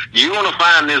 You want to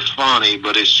find this funny,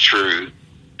 but it's true.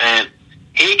 And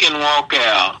he can walk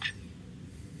out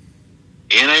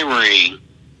in a ring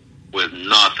with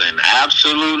nothing,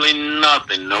 absolutely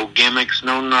nothing, no gimmicks,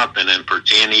 no nothing, and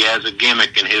pretend he has a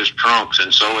gimmick in his trunks,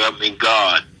 and so help me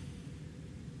God,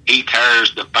 he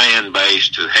tears the fan base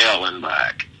to hell and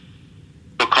back.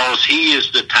 Because he is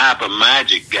the type of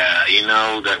magic guy,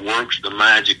 that works the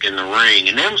magic in the ring.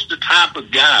 And them's the type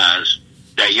of guys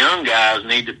that young guys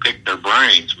need to pick their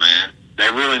brains, man. They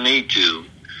really need to.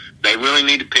 They really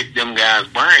need to pick them guys'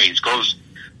 brains, because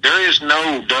there is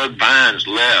no Doug Vines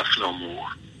left no more.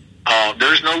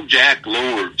 There's no Jack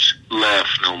Lords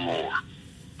left no more.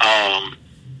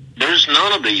 There's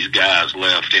none of these guys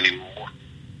left anymore.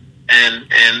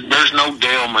 And there's no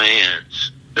Dale Manns.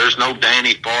 There's no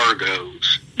Danny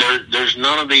Fargos. there's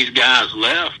none of these guys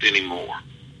left anymore.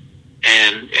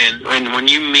 And when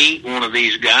you meet one of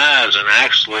these guys and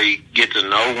actually get to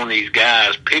know one of these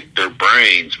guys, pick their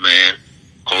brains, man,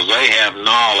 because they have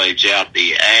knowledge out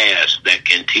the ass that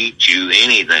can teach you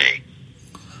anything.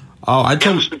 Oh,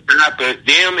 them is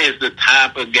the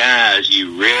type of guys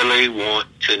you really want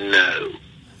to know.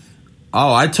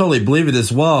 Oh, I totally believe it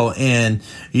as well. And,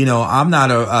 you know, I'm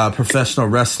not a professional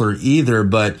wrestler either,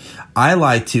 but I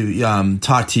like to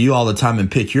talk to you all the time and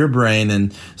pick your brain.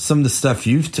 And some of the stuff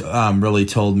you've really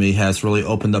told me has really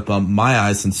opened up my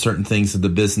eyes on certain things of the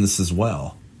business as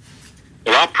well.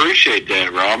 Well, I appreciate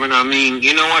that, Robin. I mean,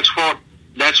 you know,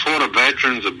 that's what a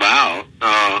veteran's about.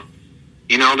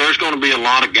 You know, there's going to be a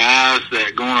lot of guys that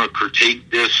are going to critique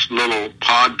this little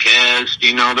podcast.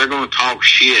 You know, they're going to talk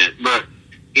shit. But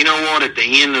you know what? At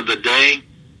the end of the day,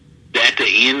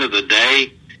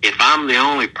 if I'm the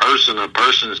only person a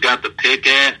person's got to pick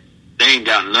at, they ain't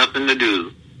got nothing to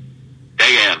do.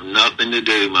 They have nothing to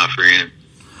do, my friend.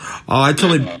 Oh, I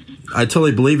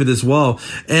totally believe it as well.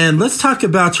 And let's talk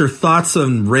about your thoughts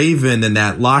on Raven and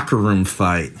that locker room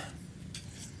fight.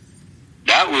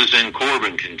 That was in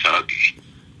Corbin, Kentucky.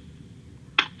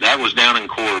 That was down in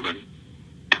Corbin.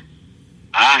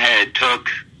 I had took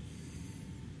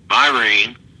my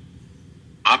ring,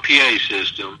 my PA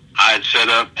system. I had set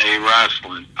up a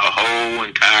whole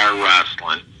entire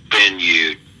wrestling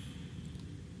venue.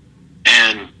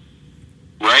 And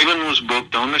Raven was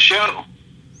booked on the show.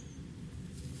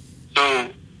 So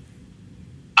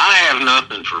I have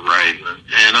nothing for Raven,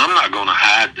 and I'm not going to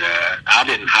hide that. I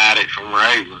didn't hide it from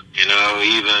Raven, you know,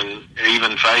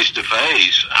 even face to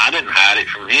face. I didn't hide it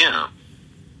from him.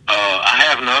 I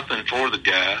have nothing for the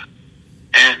guy.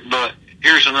 But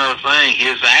here's another thing: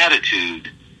 his attitude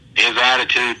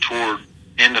toward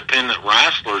independent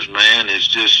wrestlers, man, is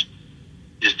just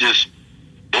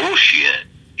bullshit.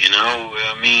 You know,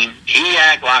 I mean, he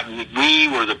act like we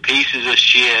were the pieces of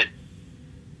shit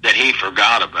that he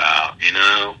forgot about, you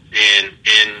know, and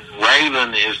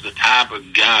Raven is the type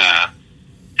of guy,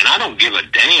 and I don't give a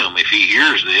damn if he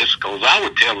hears this, because I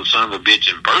would tell the son of a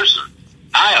bitch in person.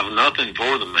 I have nothing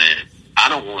for the man. I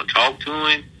don't want to talk to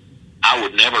him. I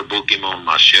would never book him on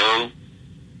my show.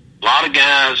 A lot of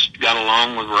guys got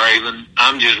along with Raven.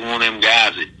 I'm just one of them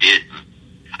guys that didn't.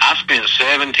 I spent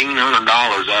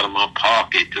 $1,700 out of my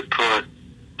pocket to put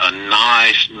a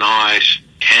nice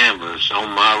canvas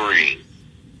on my ring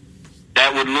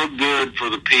that would look good for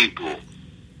the people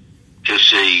to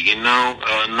see, you know,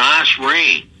 a nice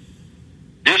ring.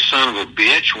 This son of a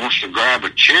bitch wants to grab a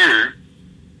chair,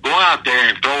 go out there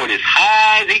and throw it as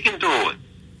high as he can throw it,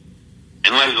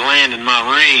 and let it land in my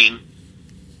ring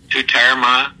to tear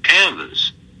my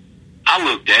canvas. I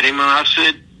looked at him and I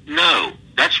said, no,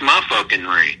 that's my fucking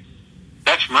ring.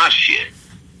 That's my shit.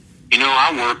 You know,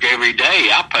 I work every day.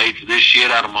 I pay for this shit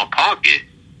out of my pocket.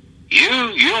 You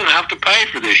don't have to pay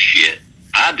for this shit.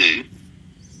 I do.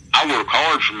 I work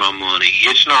hard for my money.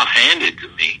 It's not handed to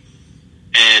me.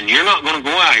 And you're not going to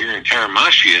go out here and tear my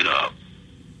shit up.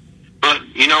 But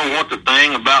you know what the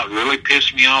thing about really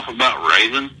pissed me off about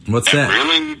Raven? What's that?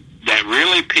 That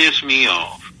really pissed me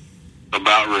off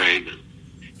about Raven.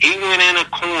 He went in a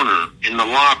corner in the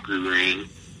locker room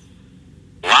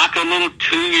like a little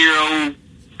 2-year-old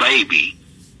baby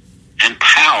and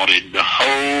pouted the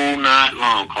whole night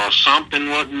long because something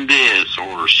wasn't this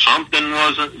or something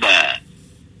wasn't that.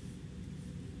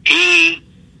 He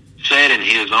sat in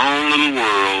his own little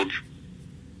world,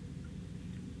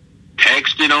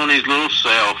 texted on his little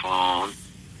cell phone,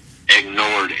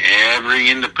 ignored every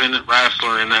independent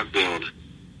wrestler in that building.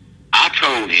 I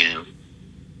told him,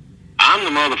 I'm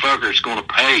the motherfucker that's going to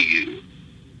pay you.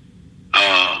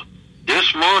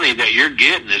 This money that you're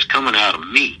getting is coming out of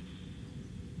me.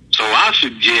 So I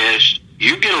suggest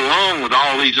you get along with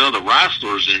all these other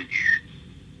wrestlers in here.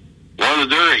 Whether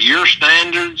they're at your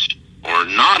standards or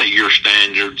not at your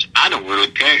standards, I don't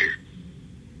really care.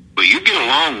 But you get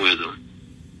along with them.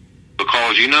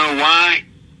 Because you know why?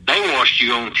 They watched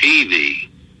you on TV.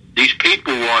 These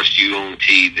people watched you on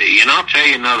TV. And I'll tell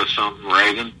you another something,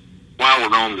 Raven, while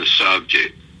we're on the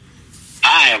subject.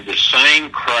 I have the same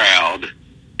crowd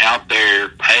out there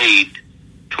paid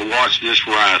to watch this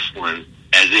wrestling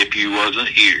as if you wasn't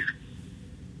here.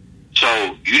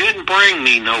 So you didn't bring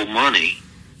me no money.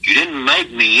 You didn't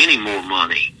make me any more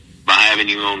money by having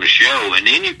you on the show. And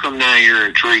then you come down here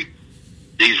and treat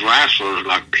these wrestlers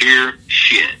like pure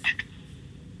shit.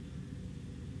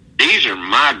 These are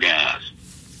my guys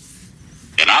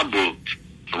that I booked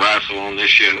to wrestle on this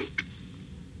show.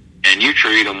 And you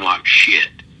treat them like shit.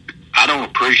 I don't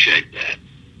appreciate that.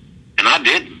 And I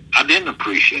didn't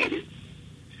appreciate it.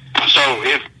 So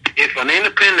if an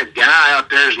independent guy out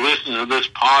there is listening to this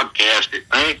podcast that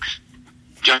thinks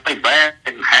Johnny Bad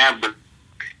didn't have the,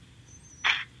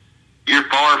 you're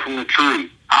far from the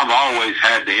truth. I've always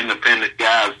had the independent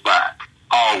guys back,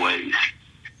 always,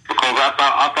 because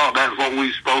I thought that's what we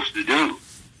were supposed to do,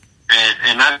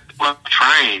 and that's what I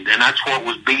trained, and that's what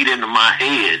was beat into my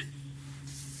head.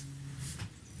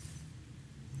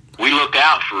 We look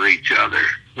out for each other.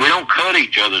 We don't cut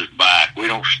each other's back. We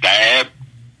don't stab.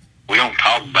 We don't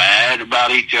talk bad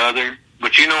about each other.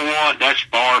 But you know what? That's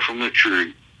far from the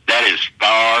truth. That is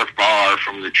far, far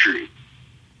from the truth.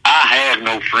 I have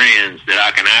no friends that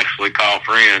I can actually call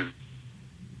friends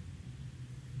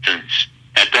since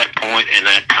at that point in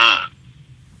that time.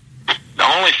 The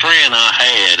only friend I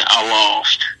had, I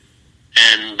lost.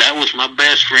 And that was my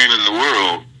best friend in the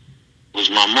world, was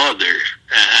my mother.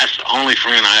 And that's the only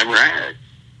friend I ever had,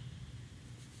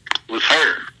 was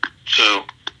her. So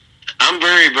I'm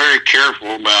very, very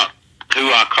careful about who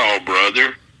I call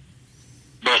brother,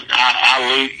 but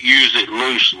I use it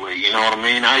loosely. You know what I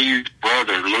mean? I use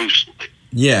brother loosely.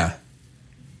 Yeah.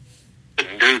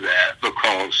 Couldn't do that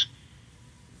because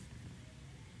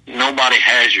nobody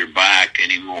has your back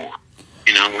anymore.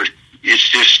 You know, it's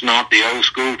just not the old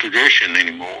school tradition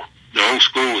anymore. The old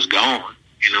school is gone.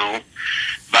 You know,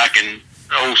 back in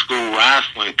old school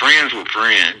wrestling, friends were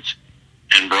friends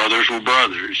and brothers were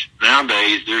brothers.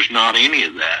 Nowadays, there's not any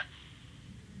of that.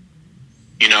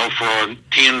 You know, for a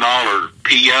 $10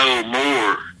 PO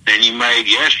more than you made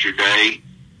yesterday,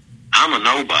 I'm a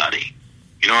nobody.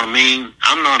 You know what I mean?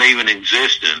 I'm not even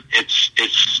existent.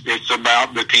 It's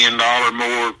about the $10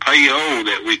 more PO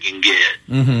that we can get.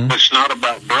 Mm-hmm. It's not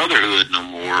about brotherhood no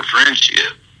more,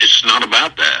 friendship. It's not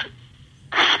about that.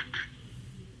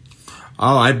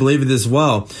 Oh, I believe it as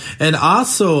well. And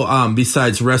also,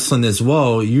 besides wrestling as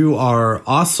well, you are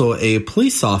also a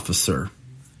police officer.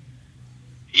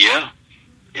 Yeah.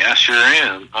 Yeah, I sure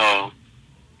am.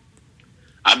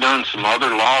 I've done some other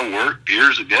law work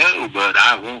years ago, but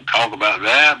I won't talk about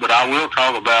that. But I will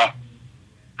talk about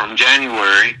from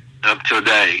January up to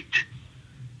date.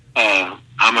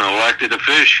 I'm an elected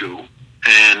official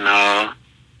and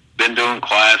been doing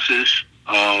classes,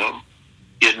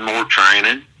 getting more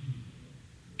training.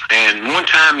 And one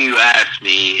time you asked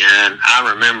me, and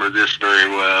I remember this very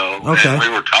well, okay. And we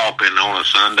were talking on a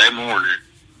Sunday morning,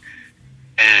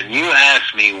 and you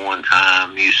asked me one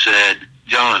time, you said,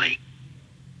 Johnny,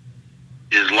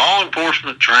 is law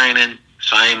enforcement training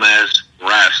same as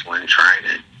wrestling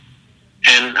training?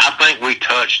 And I think we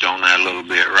touched on that a little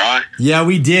bit, right? Yeah,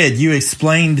 we did. You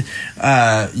explained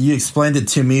it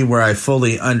to me where I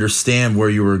fully understand where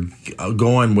you were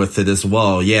going with it as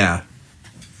well. Yeah.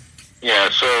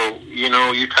 Yeah, so, you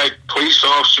know, you take police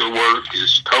officer work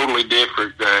is totally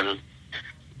different than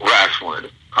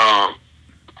wrestling.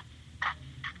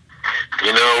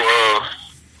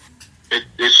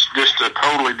 It's just a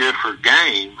totally different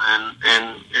game,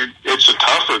 and it's a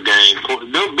tougher game.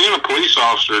 Being a police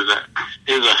officer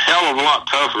is a hell of a lot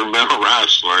tougher than being a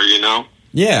wrestler, you know?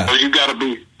 Yeah. Because you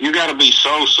gotta be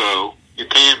so-so. I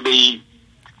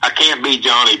can't be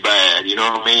Johnny Bad, you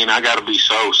know what I mean? I gotta be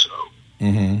so-so.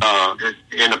 Mm-hmm.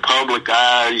 In the public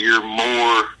eye, you're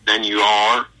more than you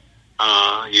are.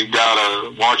 You've got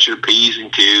to watch your P's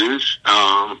and Q's.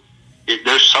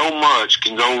 There's so much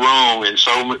can go wrong in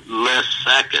so less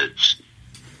seconds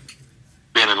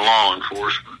being in law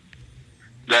enforcement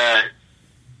that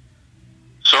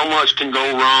so much can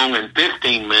go wrong in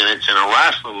 15 minutes in a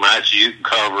wrestling match you can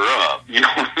cover up. You know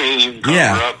what I mean? You can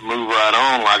cover up and move right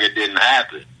on like it didn't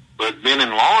happen. But being in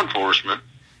law enforcement,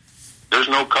 there's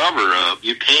no cover-up.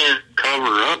 You can't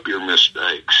cover up your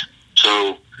mistakes.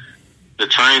 So the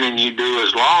training you do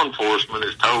as law enforcement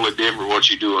is totally different what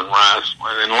you do in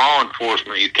wrestling. In law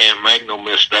enforcement, you can't make no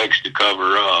mistakes to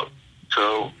cover up.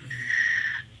 So,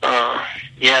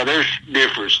 yeah, there's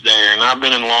difference there. And I've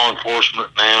been in law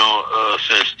enforcement now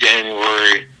since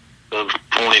January of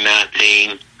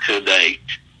 2019 to date.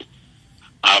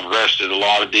 I've arrested a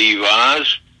lot of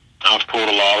DUIs. I've pulled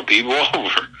a lot of people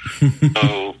over.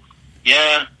 So,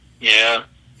 yeah.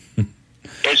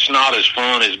 It's not as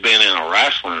fun as being in a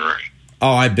wrestling ring.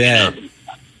 Oh, I bet.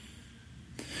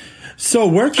 So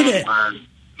where can it...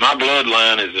 My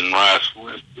bloodline is in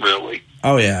wrestling, really.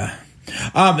 Oh, yeah.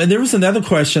 And there was another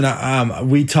question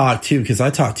we talked to, because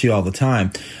I talk to you all the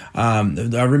time. I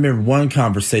remember one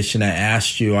conversation I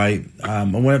asked you. I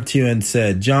went up to you and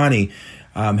said, Johnny,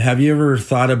 have you ever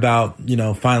thought about,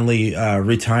 finally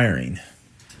retiring?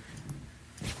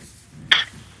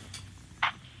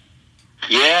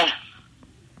 Yeah.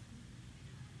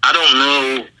 I don't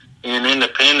know in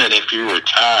independent if you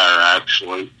retire,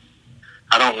 actually.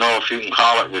 I don't know if you can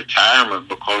call it retirement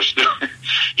because,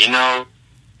 you know,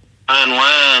 fine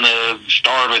line of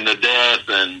starving to death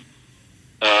and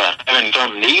having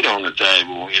something to eat on the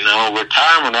table. You know,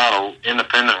 retirement out of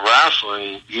independent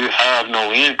wrestling, you have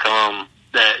no income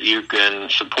that you can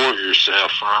support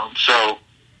yourself from. So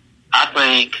I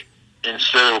think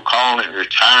instead of calling it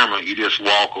retirement, you just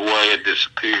walk away and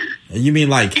disappear. You mean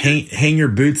like hang your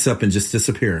boots up and just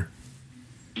disappear?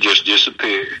 Just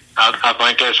disappear. I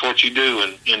think that's what you do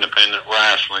in independent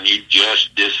wrestling. You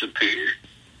just disappear.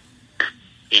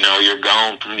 You know, you're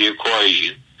gone from the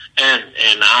equation. And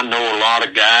I know a lot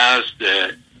of guys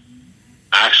that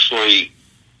actually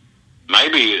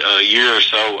maybe a year or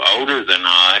so older than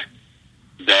I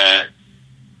that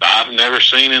I've never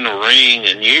seen in the ring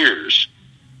in years.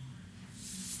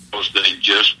 They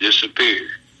just disappear.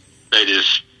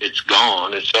 It's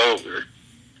gone. It's over.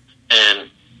 And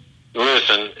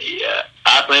listen,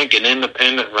 I think in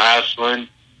independent wrestling,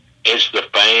 it's the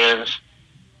fans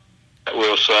that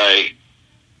will say,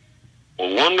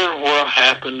 well, wonder what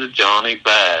happened to Johnny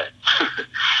Bad.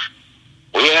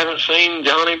 We haven't seen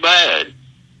Johnny Bad.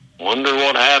 Wonder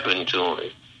what happened to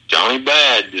him. Johnny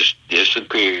Bad just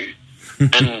disappeared.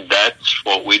 And that's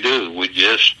what we do. We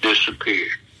just disappear.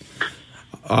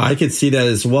 I could see that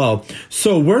as well.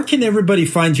 So where can everybody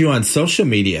find you on social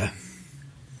media?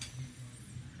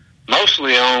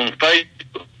 Mostly on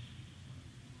Facebook,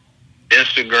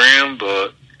 Instagram,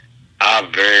 but I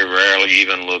very rarely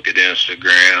even look at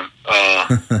Instagram.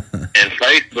 And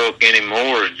Facebook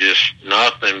anymore is just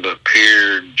nothing but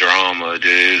pure drama,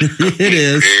 dude. It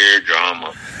is. Pure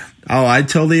drama. Oh, I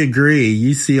totally agree.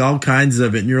 You see all kinds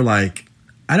of it, and you're like,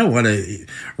 I don't want to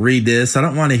read this. I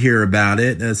don't want to hear about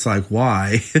it. And it's like,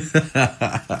 why? But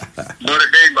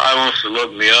if anybody wants to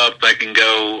look me up, they can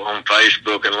go on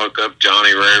Facebook and look up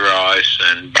Johnny Ray Rice,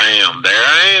 and bam, there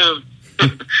I am.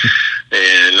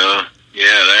 And, yeah,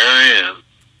 there I am.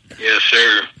 Yes,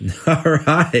 sir. All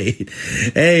right.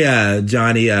 Hey,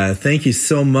 Johnny, thank you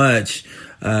so much.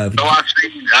 I've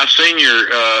seen your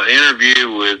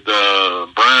interview with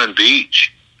Brian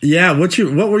Beach. Yeah, what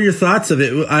were your thoughts of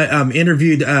it? I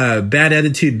interviewed Bad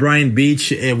Attitude Brian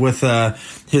Beach with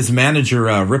his manager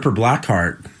Ripper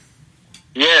Blackheart.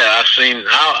 Yeah,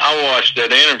 I watched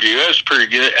that interview. That was pretty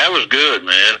good. That was good,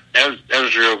 man. That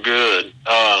was real good.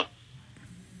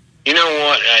 You know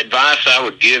what advice I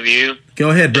would give you?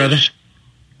 Go ahead, brother.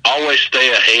 Always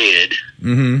stay ahead.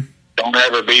 Mm-hmm. Don't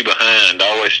ever be behind.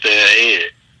 Always stay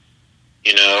ahead.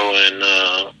 You know, and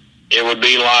it would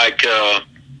be like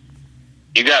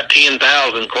you got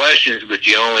 10,000 questions, but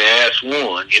you only ask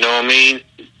one. You know what I mean?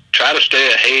 Try to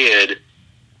stay ahead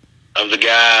of the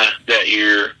guy that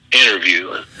you're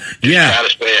interviewing. Yeah. Try to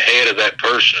stay ahead of that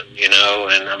person, you know,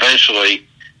 and eventually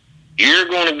you're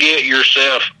going to get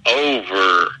yourself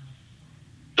over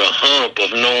the hump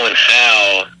of knowing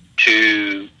how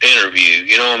to interview.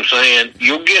 You know what I'm saying?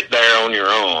 You'll get there on your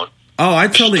own. Oh, I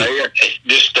totally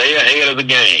just stay ahead of the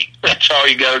game. That's all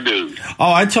you got to do.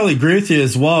 Oh, I totally agree with you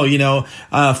as well. You know,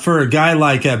 for a guy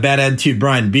like Bad Attitude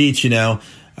Brian Beach, you know,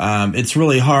 it's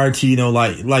really hard to, you know,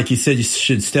 like you said, you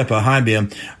should step behind him.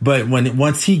 But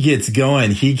once he gets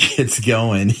going, he gets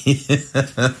going.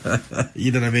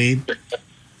 You know what I mean?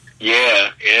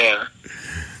 Yeah.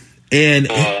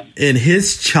 And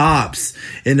his chops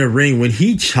in the ring, when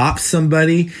he chops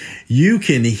somebody, you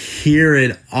can hear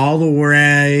it all the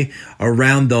way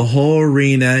around the whole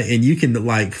arena, and you can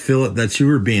like feel it that you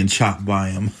were being chopped by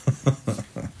him.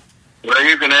 Well,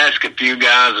 you can ask a few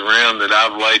guys around that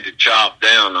I've laid the chop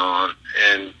down on,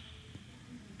 and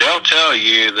they'll tell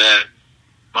you that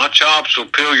my chops will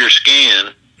peel your skin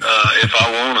if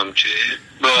I want them to,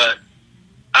 but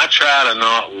I try to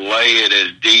not lay it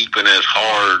as deep and as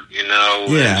hard, you know,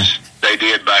 as they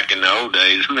did back in the old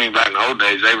days. I mean, back in the old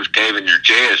days, they was caving your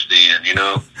chest in, you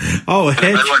know. Oh,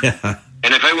 heck yeah.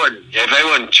 And if they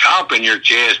wasn't chopping your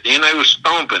chest in, they was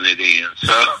stomping it in.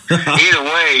 So either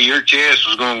way, your chest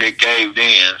was going to get caved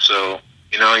in. So,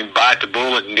 you know, you bite the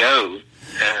bullet and go.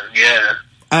 Yeah.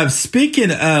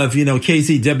 Speaking of, you know,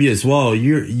 KZW as well,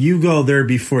 you go there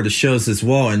before the shows as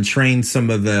well and train some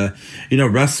of the, you know,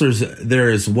 wrestlers there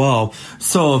as well.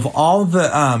 So of all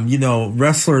the, you know,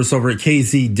 wrestlers over at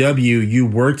KZW you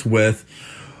worked with,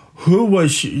 who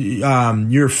was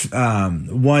your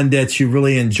one that you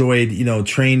really enjoyed, you know,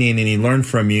 training and he learned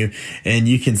from you, and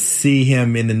you can see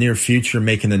him in the near future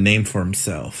making a name for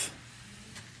himself?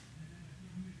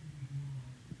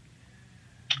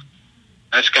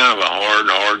 That's kind of a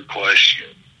hard question.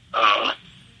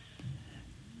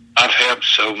 I've helped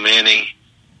so many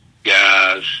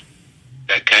guys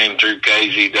that came through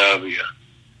KZW,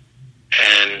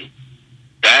 and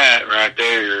that right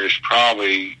there is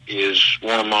probably is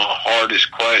one of my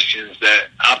hardest questions that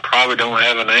I probably don't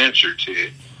have an answer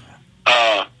to.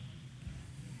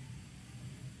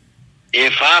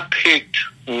 If I picked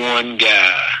one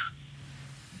guy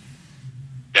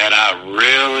that I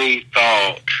really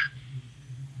thought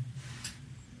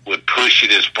would push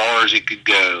it as far as he could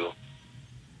go,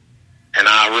 and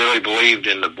I really believed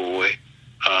in the boy,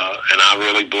 and I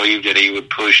really believed that he would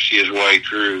push his way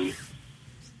through,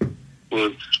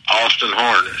 was Austin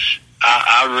Harness.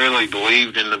 I really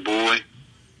believed in the boy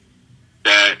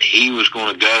that he was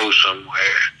going to go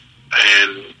somewhere,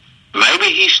 and maybe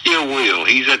he still will.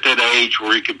 He's at that age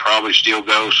where he could probably still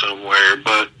go somewhere,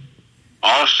 but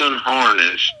Austin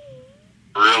Harness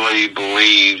really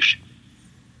believed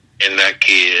in that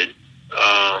kid.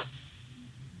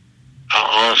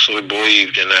 I honestly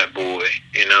believed in that boy.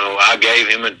 You know, I gave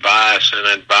him advice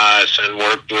and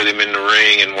worked with him in the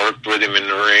ring and worked with him in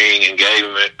the ring and gave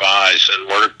him advice and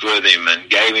worked with him and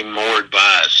gave him more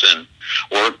advice and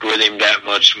worked with him that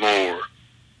much more.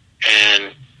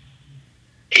 And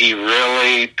he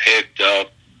really picked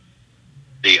up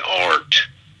the art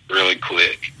really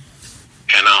quick.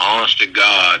 And I, honest to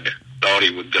God, thought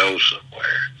he would go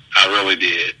somewhere. I really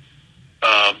did.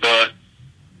 But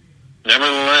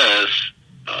nevertheless,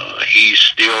 he's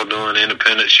still doing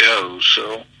independent shows.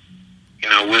 So, you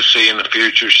know, we'll see in the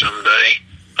future someday.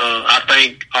 I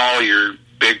think all your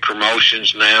big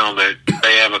promotions now that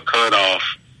they have a cutoff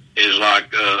is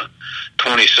like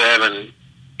 27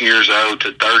 years old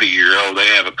to 30-year-old. They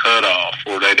have a cutoff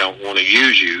where they don't want to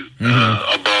use you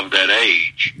above that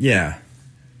age. Yeah.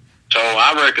 So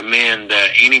I recommend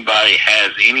that anybody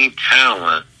has any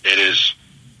talent that is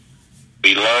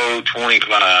below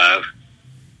 25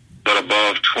 but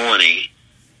above 20,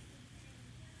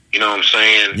 you know what I'm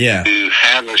saying? Yeah. To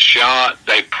have a shot,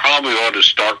 they probably ought to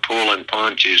start pulling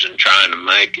punches and trying to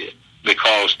make it,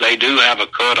 because they do have a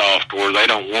cutoff to where they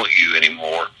don't want you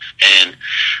anymore. And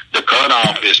the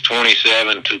cutoff is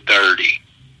 27 to 30.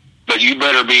 But you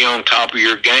better be on top of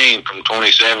your game from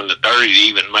 27 to 30 to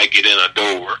even make it in a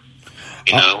door.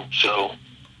 You know, so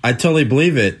I totally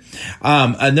believe it.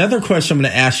 Another question I'm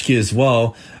going to ask you as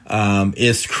well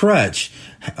is Crutch.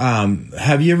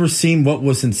 Have you ever seen what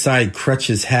was inside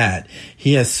Crutch's hat?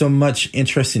 He has so much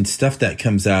interesting stuff that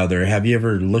comes out of there. Have you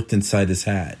ever looked inside his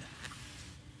hat?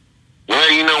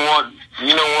 Well, you know what?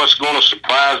 You know what's going to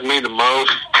surprise me the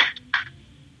most?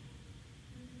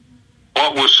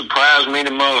 What would surprise me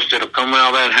the most that'll come out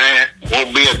of that hat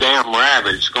won't be a damn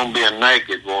rabbit. It's going to be a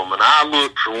naked woman. I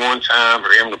looked for one time for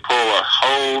him to pull a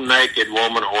whole naked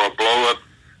woman or a blow-up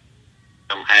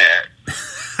hat.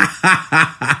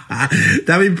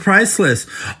 That'd be priceless.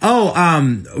 Oh,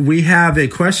 we have a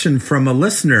question from a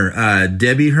listener,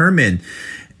 Debbie Herman.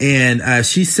 And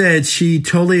she said she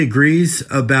totally agrees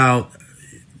about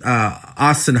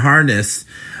Austin Harness.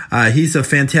 He's a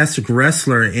fantastic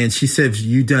wrestler, and she said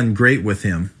you done great with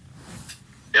him.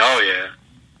 Oh, yeah.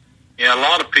 Yeah, a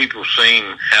lot of people seen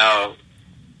how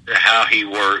he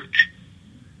worked.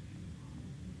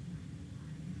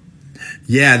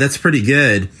 Yeah, that's pretty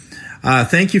good.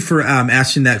 Thank you for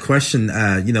asking that question,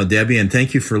 Debbie, and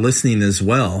thank you for listening as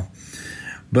well.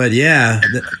 But, yeah,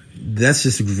 that's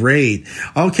just great.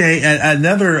 Okay,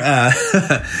 another,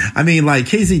 like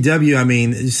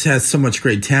KZW, just has so much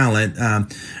great talent,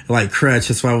 like Crutch.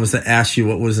 That's why I was to ask you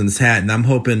what was in his hat, and I'm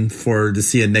hoping to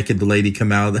see a naked lady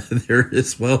come out of there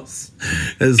as well.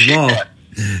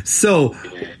 So,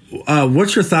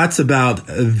 what's your thoughts about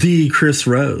the Chris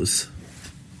Rose?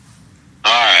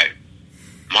 All right.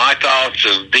 My thoughts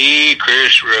of the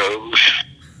Chris Rose.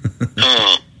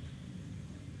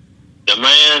 The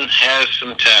man has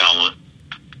some talent.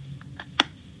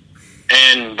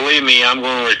 And believe me, I'm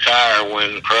going to retire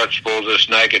when Crutch pulls this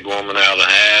naked woman out of the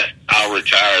hat. I'll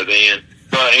retire then.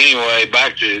 But anyway,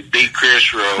 back to the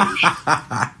Chris Rose.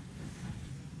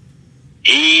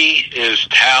 He is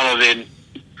talented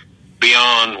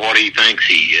beyond what he thinks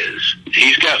he is.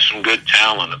 He's got some good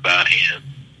talent about him.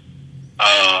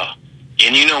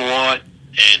 And you know what?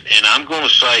 And I'm going to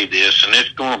say this, and it's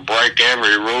going to break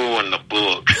every rule in the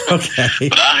book. Okay.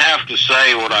 But I have to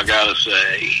say what I got to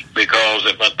say, because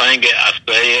if I think it, I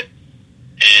say it,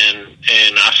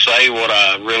 and I say what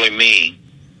I really mean.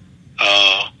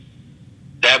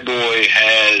 That boy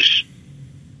has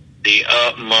the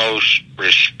utmost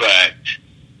respect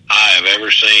I have ever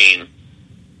seen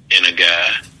in a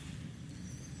guy.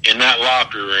 In that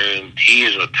locker room, he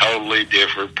is a totally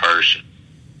different person.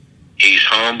 He's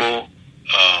humble.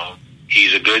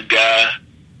 He's a good guy,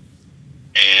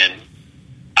 and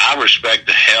I respect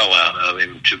the hell out of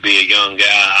him. To be a young guy,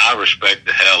 I respect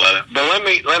the hell out of him.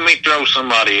 But let me throw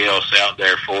somebody else out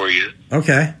there for you.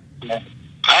 Okay. I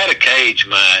had a cage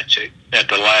match at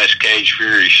the last Cage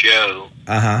Fury show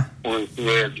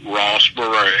with Ross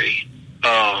Beret.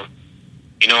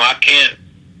 I can't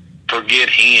forget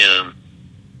him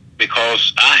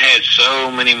because I had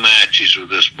so many matches with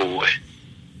this boy.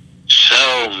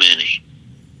 So many.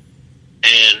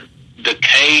 And the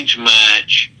cage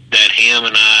match that him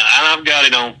and I've got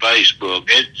it on Facebook.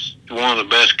 It's one of the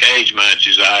best cage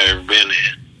matches I ever been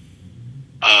in.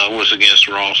 Was against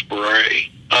Ross Beret.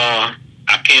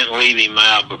 I can't leave him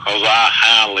out because I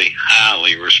highly,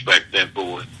 highly respect that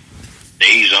boy.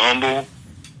 He's humble.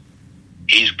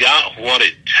 He's got what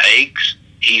it takes.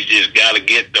 He's just got to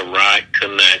get the right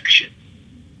connection.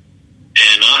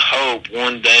 And I hope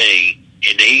one day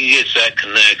he gets that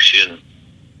connection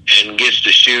and gets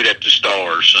to shoot at the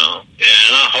star or something.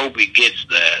 And I hope he gets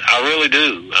that. I really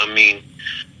do. I mean,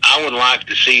 I would like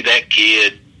to see that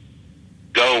kid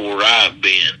go where I've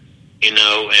been,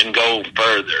 and go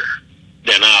further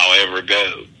than I'll ever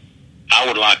go. I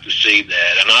would like to see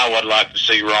that, and I would like to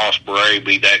see Ross Beret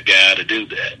be that guy to do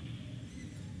that.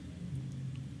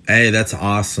 Hey, that's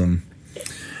awesome.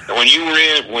 When you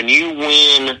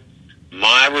win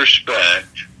my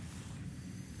respect,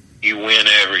 you win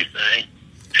everything.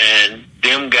 And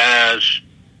them guys,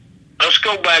 let's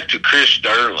go back to Chris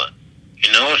Sterling.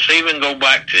 Let's even go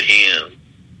back to him.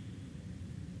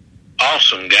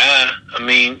 Awesome guy. I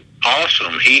mean,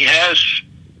 awesome.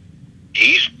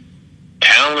 He's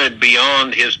talented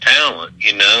beyond his talent.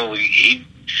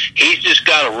 He's just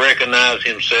got to recognize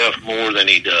himself more than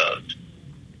he does.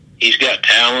 He's got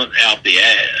talent out the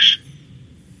ass.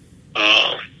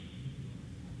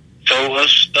 So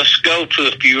let's go to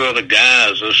a few other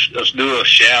guys. Let's do a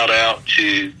shout out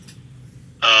to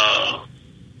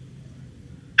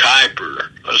Kuiper.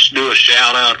 Let's do a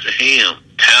shout out to him.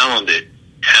 Talented.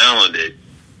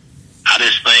 I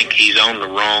just think he's on the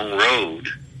wrong road.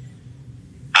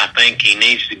 I think he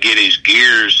needs to get his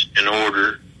gears in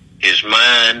order, his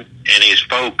mind and his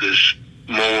focus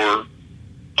more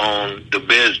on the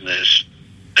business.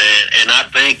 And I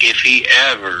think if he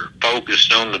ever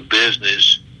focused on the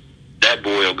business, that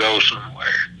boy will go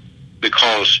somewhere.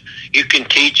 Because you can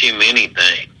teach him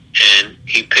anything, and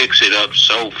he picks it up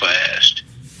so fast.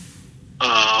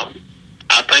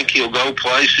 I think he'll go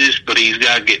places, but he's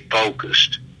got to get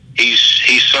focused. He's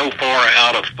so far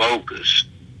out of focus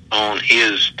on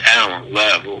his talent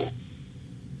level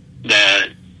that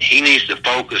he needs to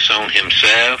focus on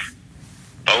himself,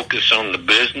 focus on the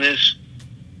business,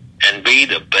 and be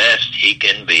the best he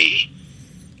can be.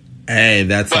 Hey,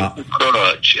 that's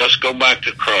Crutch. Let's go back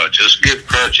to Crutch. Let's give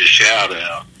Crutch a shout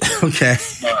out. Okay.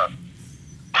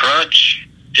 Crutch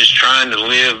is trying to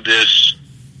live this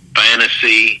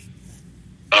fantasy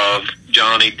of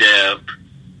Johnny Depp.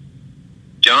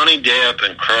 Johnny Depp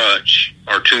and Crutch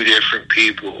are two different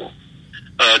people.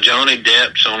 Johnny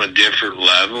Depp's on a different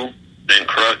level than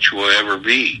Crutch will ever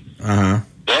be.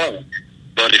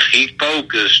 But if he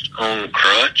focused on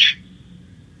Crutch,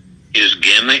 his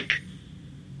gimmick,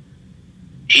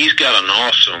 he's got an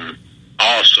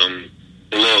awesome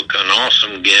look, an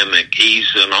awesome gimmick. He's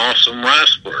an awesome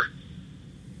wrestler.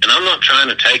 And I'm not trying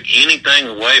to take anything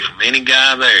away from any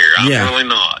guy there. I'm really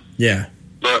not. Yeah.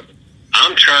 But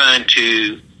I'm trying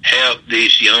to help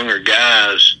these younger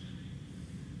guys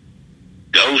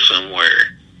go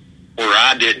somewhere where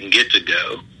I didn't get to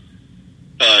go.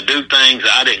 Do things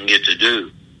I didn't get to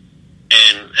do.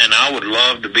 And I would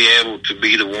love to be able to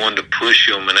be the one to push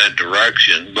them in that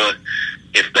direction. But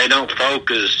if they don't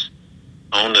focus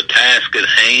on the task at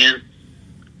hand,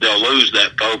 they'll lose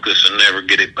that focus and never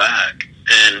get it back.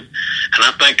 And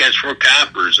I think that's where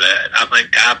Kuiper's at. I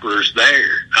think Kuiper's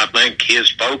there. I think his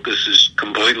focus is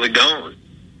completely gone.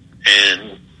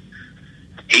 And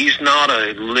he's not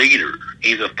a leader.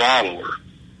 He's a follower.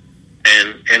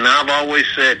 And I've always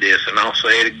said this, and I'll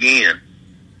say it again.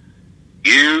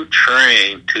 You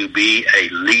train to be a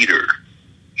leader.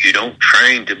 You don't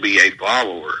train to be a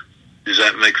follower. Does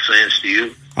that make sense to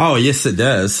you? Oh, yes, it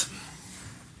does.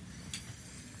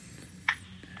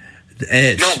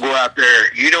 You don't go out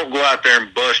there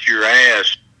and bust your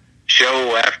ass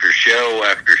show after show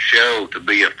after show to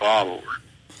be a follower.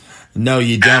 No,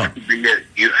 you don't.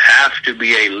 You have to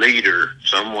be a leader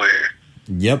somewhere.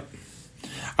 Yep.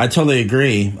 I totally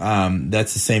agree.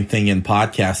 That's the same thing in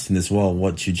podcasting as well.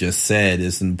 What you just said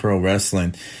is in pro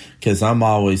wrestling, because I'm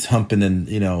always humping and,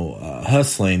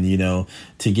 hustling,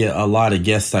 to get a lot of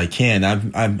guests I can.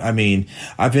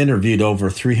 I've interviewed over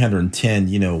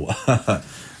 310,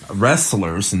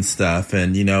 wrestlers and stuff.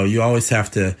 And, you always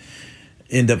have to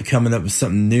end up coming up with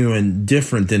something new and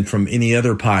different than from any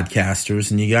other podcasters.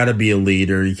 And you got to be a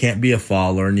leader. You can't be a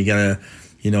follower, and you got to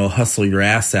hustle your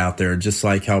ass out there, just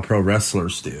like how pro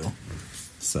wrestlers do.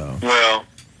 So, well,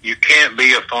 you can't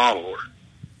be a follower.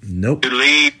 Nope. To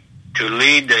lead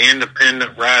the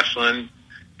independent wrestling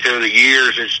to the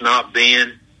years it's not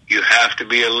been, you have to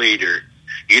be a leader.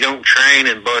 You don't train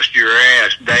and bust your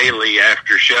ass daily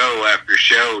after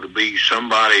show to be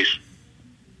somebody's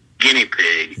guinea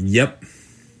pig. Yep.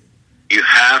 You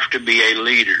have to be a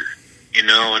leader,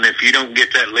 and if you don't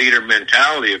get that leader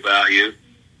mentality about you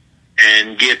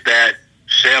and get that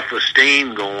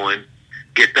self-esteem going,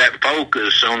 get that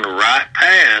focus on the right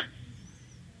path,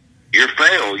 you're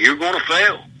going to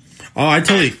fail. Oh, I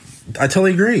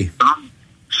totally agree.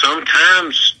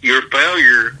 Sometimes your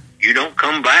failure, you don't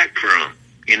come back from.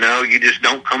 You just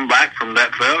don't come back from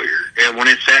that failure. And when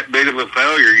it's that big of a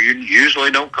failure, you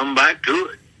usually don't come back to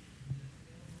it.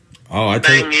 Oh, the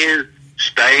thing is,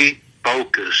 stay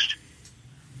focused.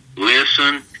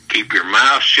 Listen, keep your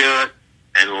mouth shut,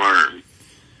 and learn.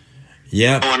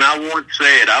 Yeah. And I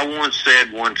once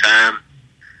said one time,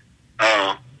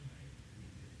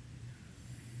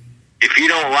 if you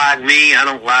don't like me, I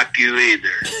don't like you either.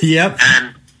 Yep.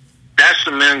 And that's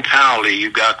the mentality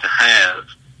you got to have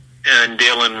in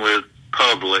dealing with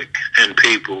public and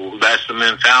people. That's the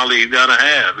mentality you got to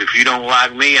have. If you don't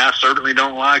like me, I certainly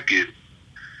don't like you.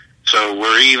 So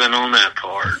we're even on that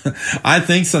part. I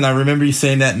think so. And I remember you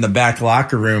saying that in the back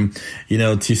locker room,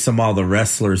 to all the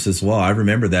wrestlers as well. I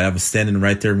remember that. I was standing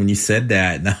right there when you said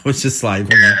that. And I was just like,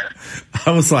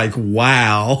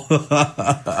 wow.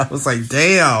 I was like,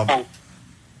 damn.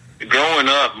 Growing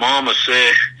up, Mama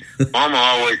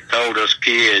always told us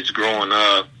kids growing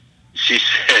up, she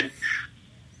said,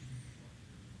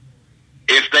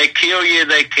 if they kill you,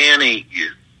 they can't eat you.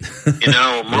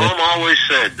 Mom always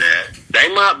said that. They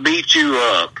might beat you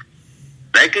up.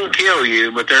 They can kill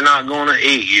you, but they're not going to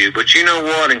eat you. But you know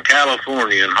what? In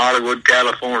California, in Hollywood,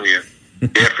 California,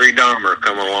 Jeffrey Dahmer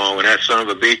come along, and that son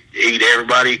of a bitch eat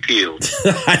everybody he killed.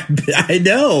 I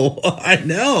know.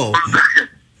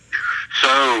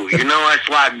 So, it's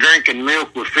like drinking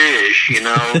milk with fish,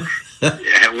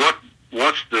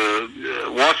 What's the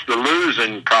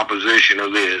losing proposition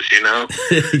of this,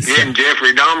 Exactly. Didn't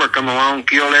Jeffrey Dahmer come along,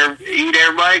 eat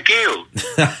everybody killed?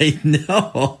 I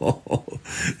know.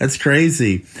 That's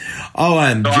crazy. Oh,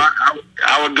 and so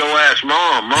I would go ask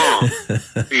Mom,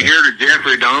 you hear the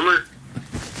Jeffrey Dahmer?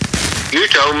 You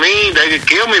told me they could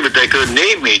kill me, but they couldn't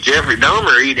eat me. Jeffrey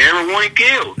Dahmer eat everyone he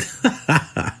killed.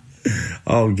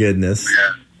 Oh, goodness.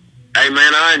 Yeah. Hey,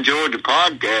 man, I enjoyed the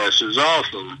podcast. It was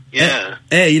awesome. Yeah.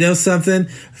 Hey, you know something?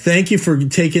 Thank you for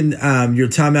taking your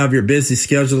time out of your busy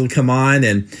schedule to come on,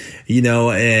 and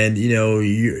you're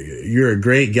a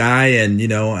great guy, and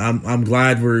I'm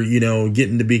glad we're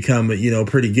getting to become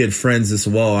pretty good friends as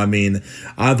well. I mean,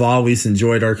 I've always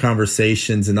enjoyed our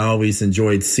conversations, and always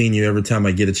enjoyed seeing you every time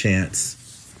I get a chance.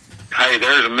 Hey,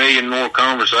 there's a million more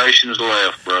conversations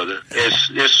left, brother.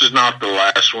 This is not the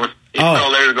last one.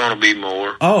 There's going to be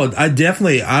more. Oh, I'm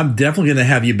definitely going to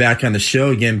have you back on the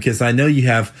show again, because I know you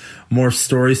have more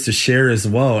stories to share as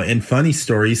well, and funny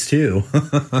stories too.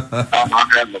 I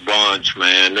have a bunch,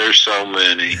 man. There's so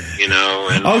many, and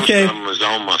okay. Most of them was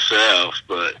on myself,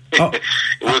 but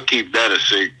we'll keep that a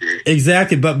secret.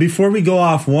 Exactly. But before we go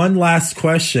off, one last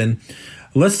question.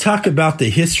 Let's talk about the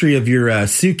history of your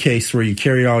suitcase where you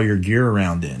carry all your gear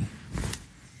around in.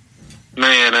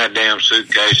 Man, that damn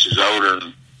suitcase is older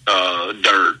than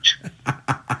dirt.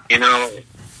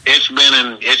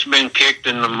 It's been kicked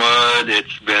in the mud.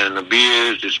 It's been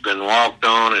abused. It's been walked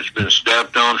on. It's been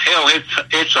stepped on. Hell,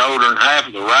 it's older than half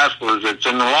of the wrestlers that's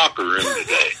in the locker room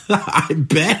today. I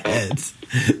bet.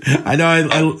 I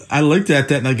know. I looked at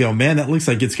that and I go, man, that looks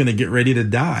like it's going to get ready to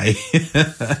die.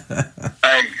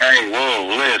 Hey,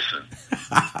 whoa, listen.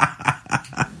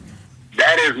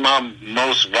 That is my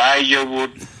most valuable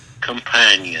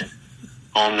companion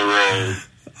on the road.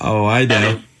 Oh, I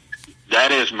know.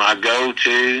 That is my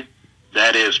go-to.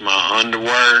 That is my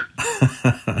underwear.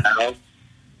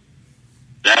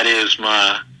 That is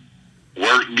my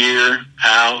work gear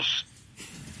house.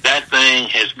 That thing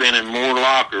has been in more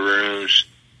locker rooms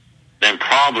than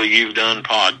probably you've done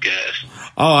podcasts.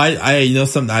 Oh, I know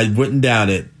something. I wouldn't doubt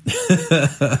it.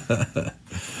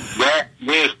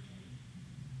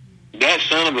 That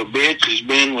son of a bitch has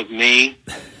been with me,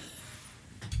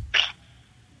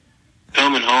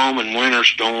 coming home in winter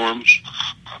storms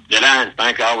that I didn't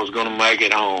think I was going to make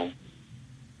it home.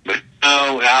 But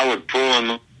I would pull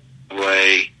him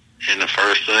away, and the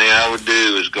first thing I would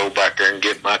do is go back there and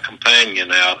get my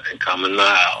companion out and come in the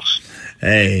house.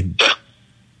 Hey,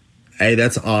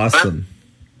 that's awesome.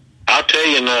 I'll tell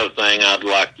you another thing I'd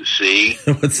like to see.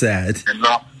 What's that?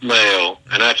 smell,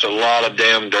 and that's a lot of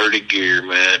damn dirty gear,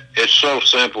 man. It's so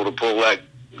simple to pull that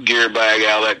gear bag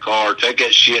out of that car, take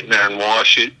that shit in there and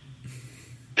wash it,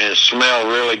 and smell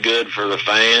really good for the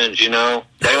fans, you know.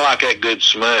 They like that good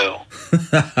smell.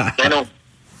 They don't,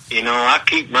 you know, I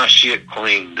keep my shit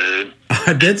clean, dude.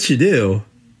 I bet you do.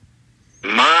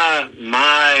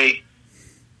 My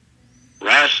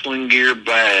wrestling gear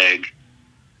bag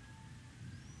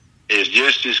is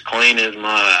just as clean as my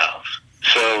house.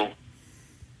 So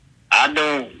I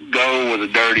don't go with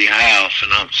a dirty house,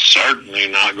 and I'm certainly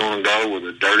not going to go with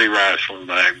a dirty wrestling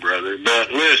bag, brother.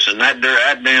 But listen, that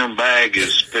damn bag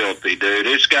is filthy, dude.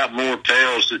 It's got more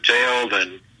tales to tell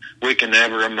than we can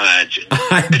ever imagine.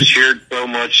 It's shared so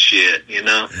much shit, you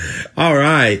know? All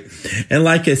right. And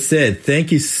like I said,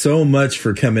 thank you so much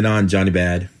for coming on, Johnny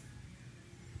Bad.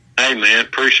 Hey, man,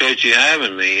 appreciate you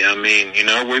having me. I mean, you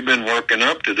know, we've been working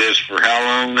up to this for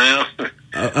how long now?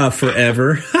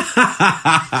 Forever. Here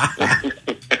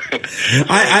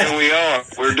we are.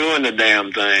 We're doing the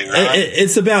damn thing, right?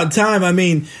 It's about time. I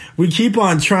mean, we keep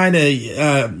on trying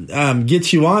to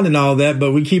get you on and all that,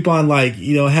 but we keep on, like,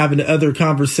 you know, having other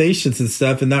conversations and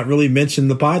stuff and not really mention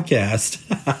the podcast.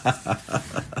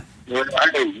 Well,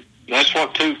 that's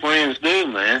what two friends do,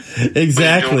 man.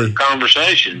 Exactly. We enjoy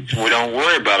conversations. We don't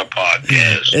worry about a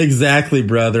podcast. Exactly,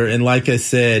 brother. And like I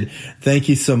said, thank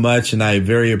you so much, and I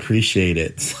very appreciate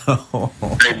it. So.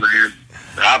 Hey, man,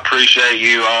 I appreciate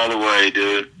you all the way,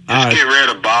 dude. Just get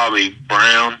rid of Bobby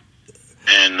Brown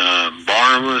and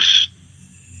Barnabas,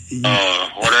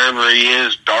 whatever he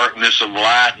is, darkness of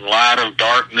light and light of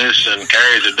darkness, and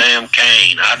carries a damn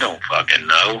cane. I don't fucking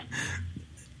know.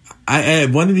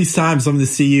 One of these times, I'm going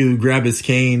to see you grab his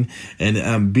cane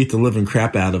and beat the living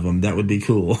crap out of him. That would be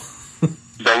cool.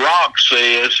 The Rock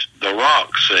says,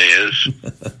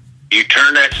 you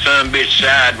turn that son of a bitch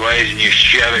sideways and you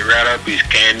shove it right up his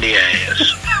candy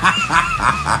ass.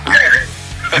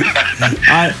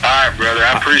 All right, brother.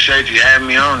 I appreciate you having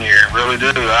me on here. I really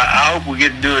do. I hope we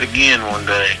get to do it again one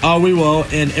day. Oh, we will.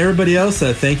 And everybody else,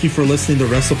 thank you for listening to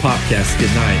Wrestle Popcast.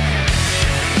 Good night.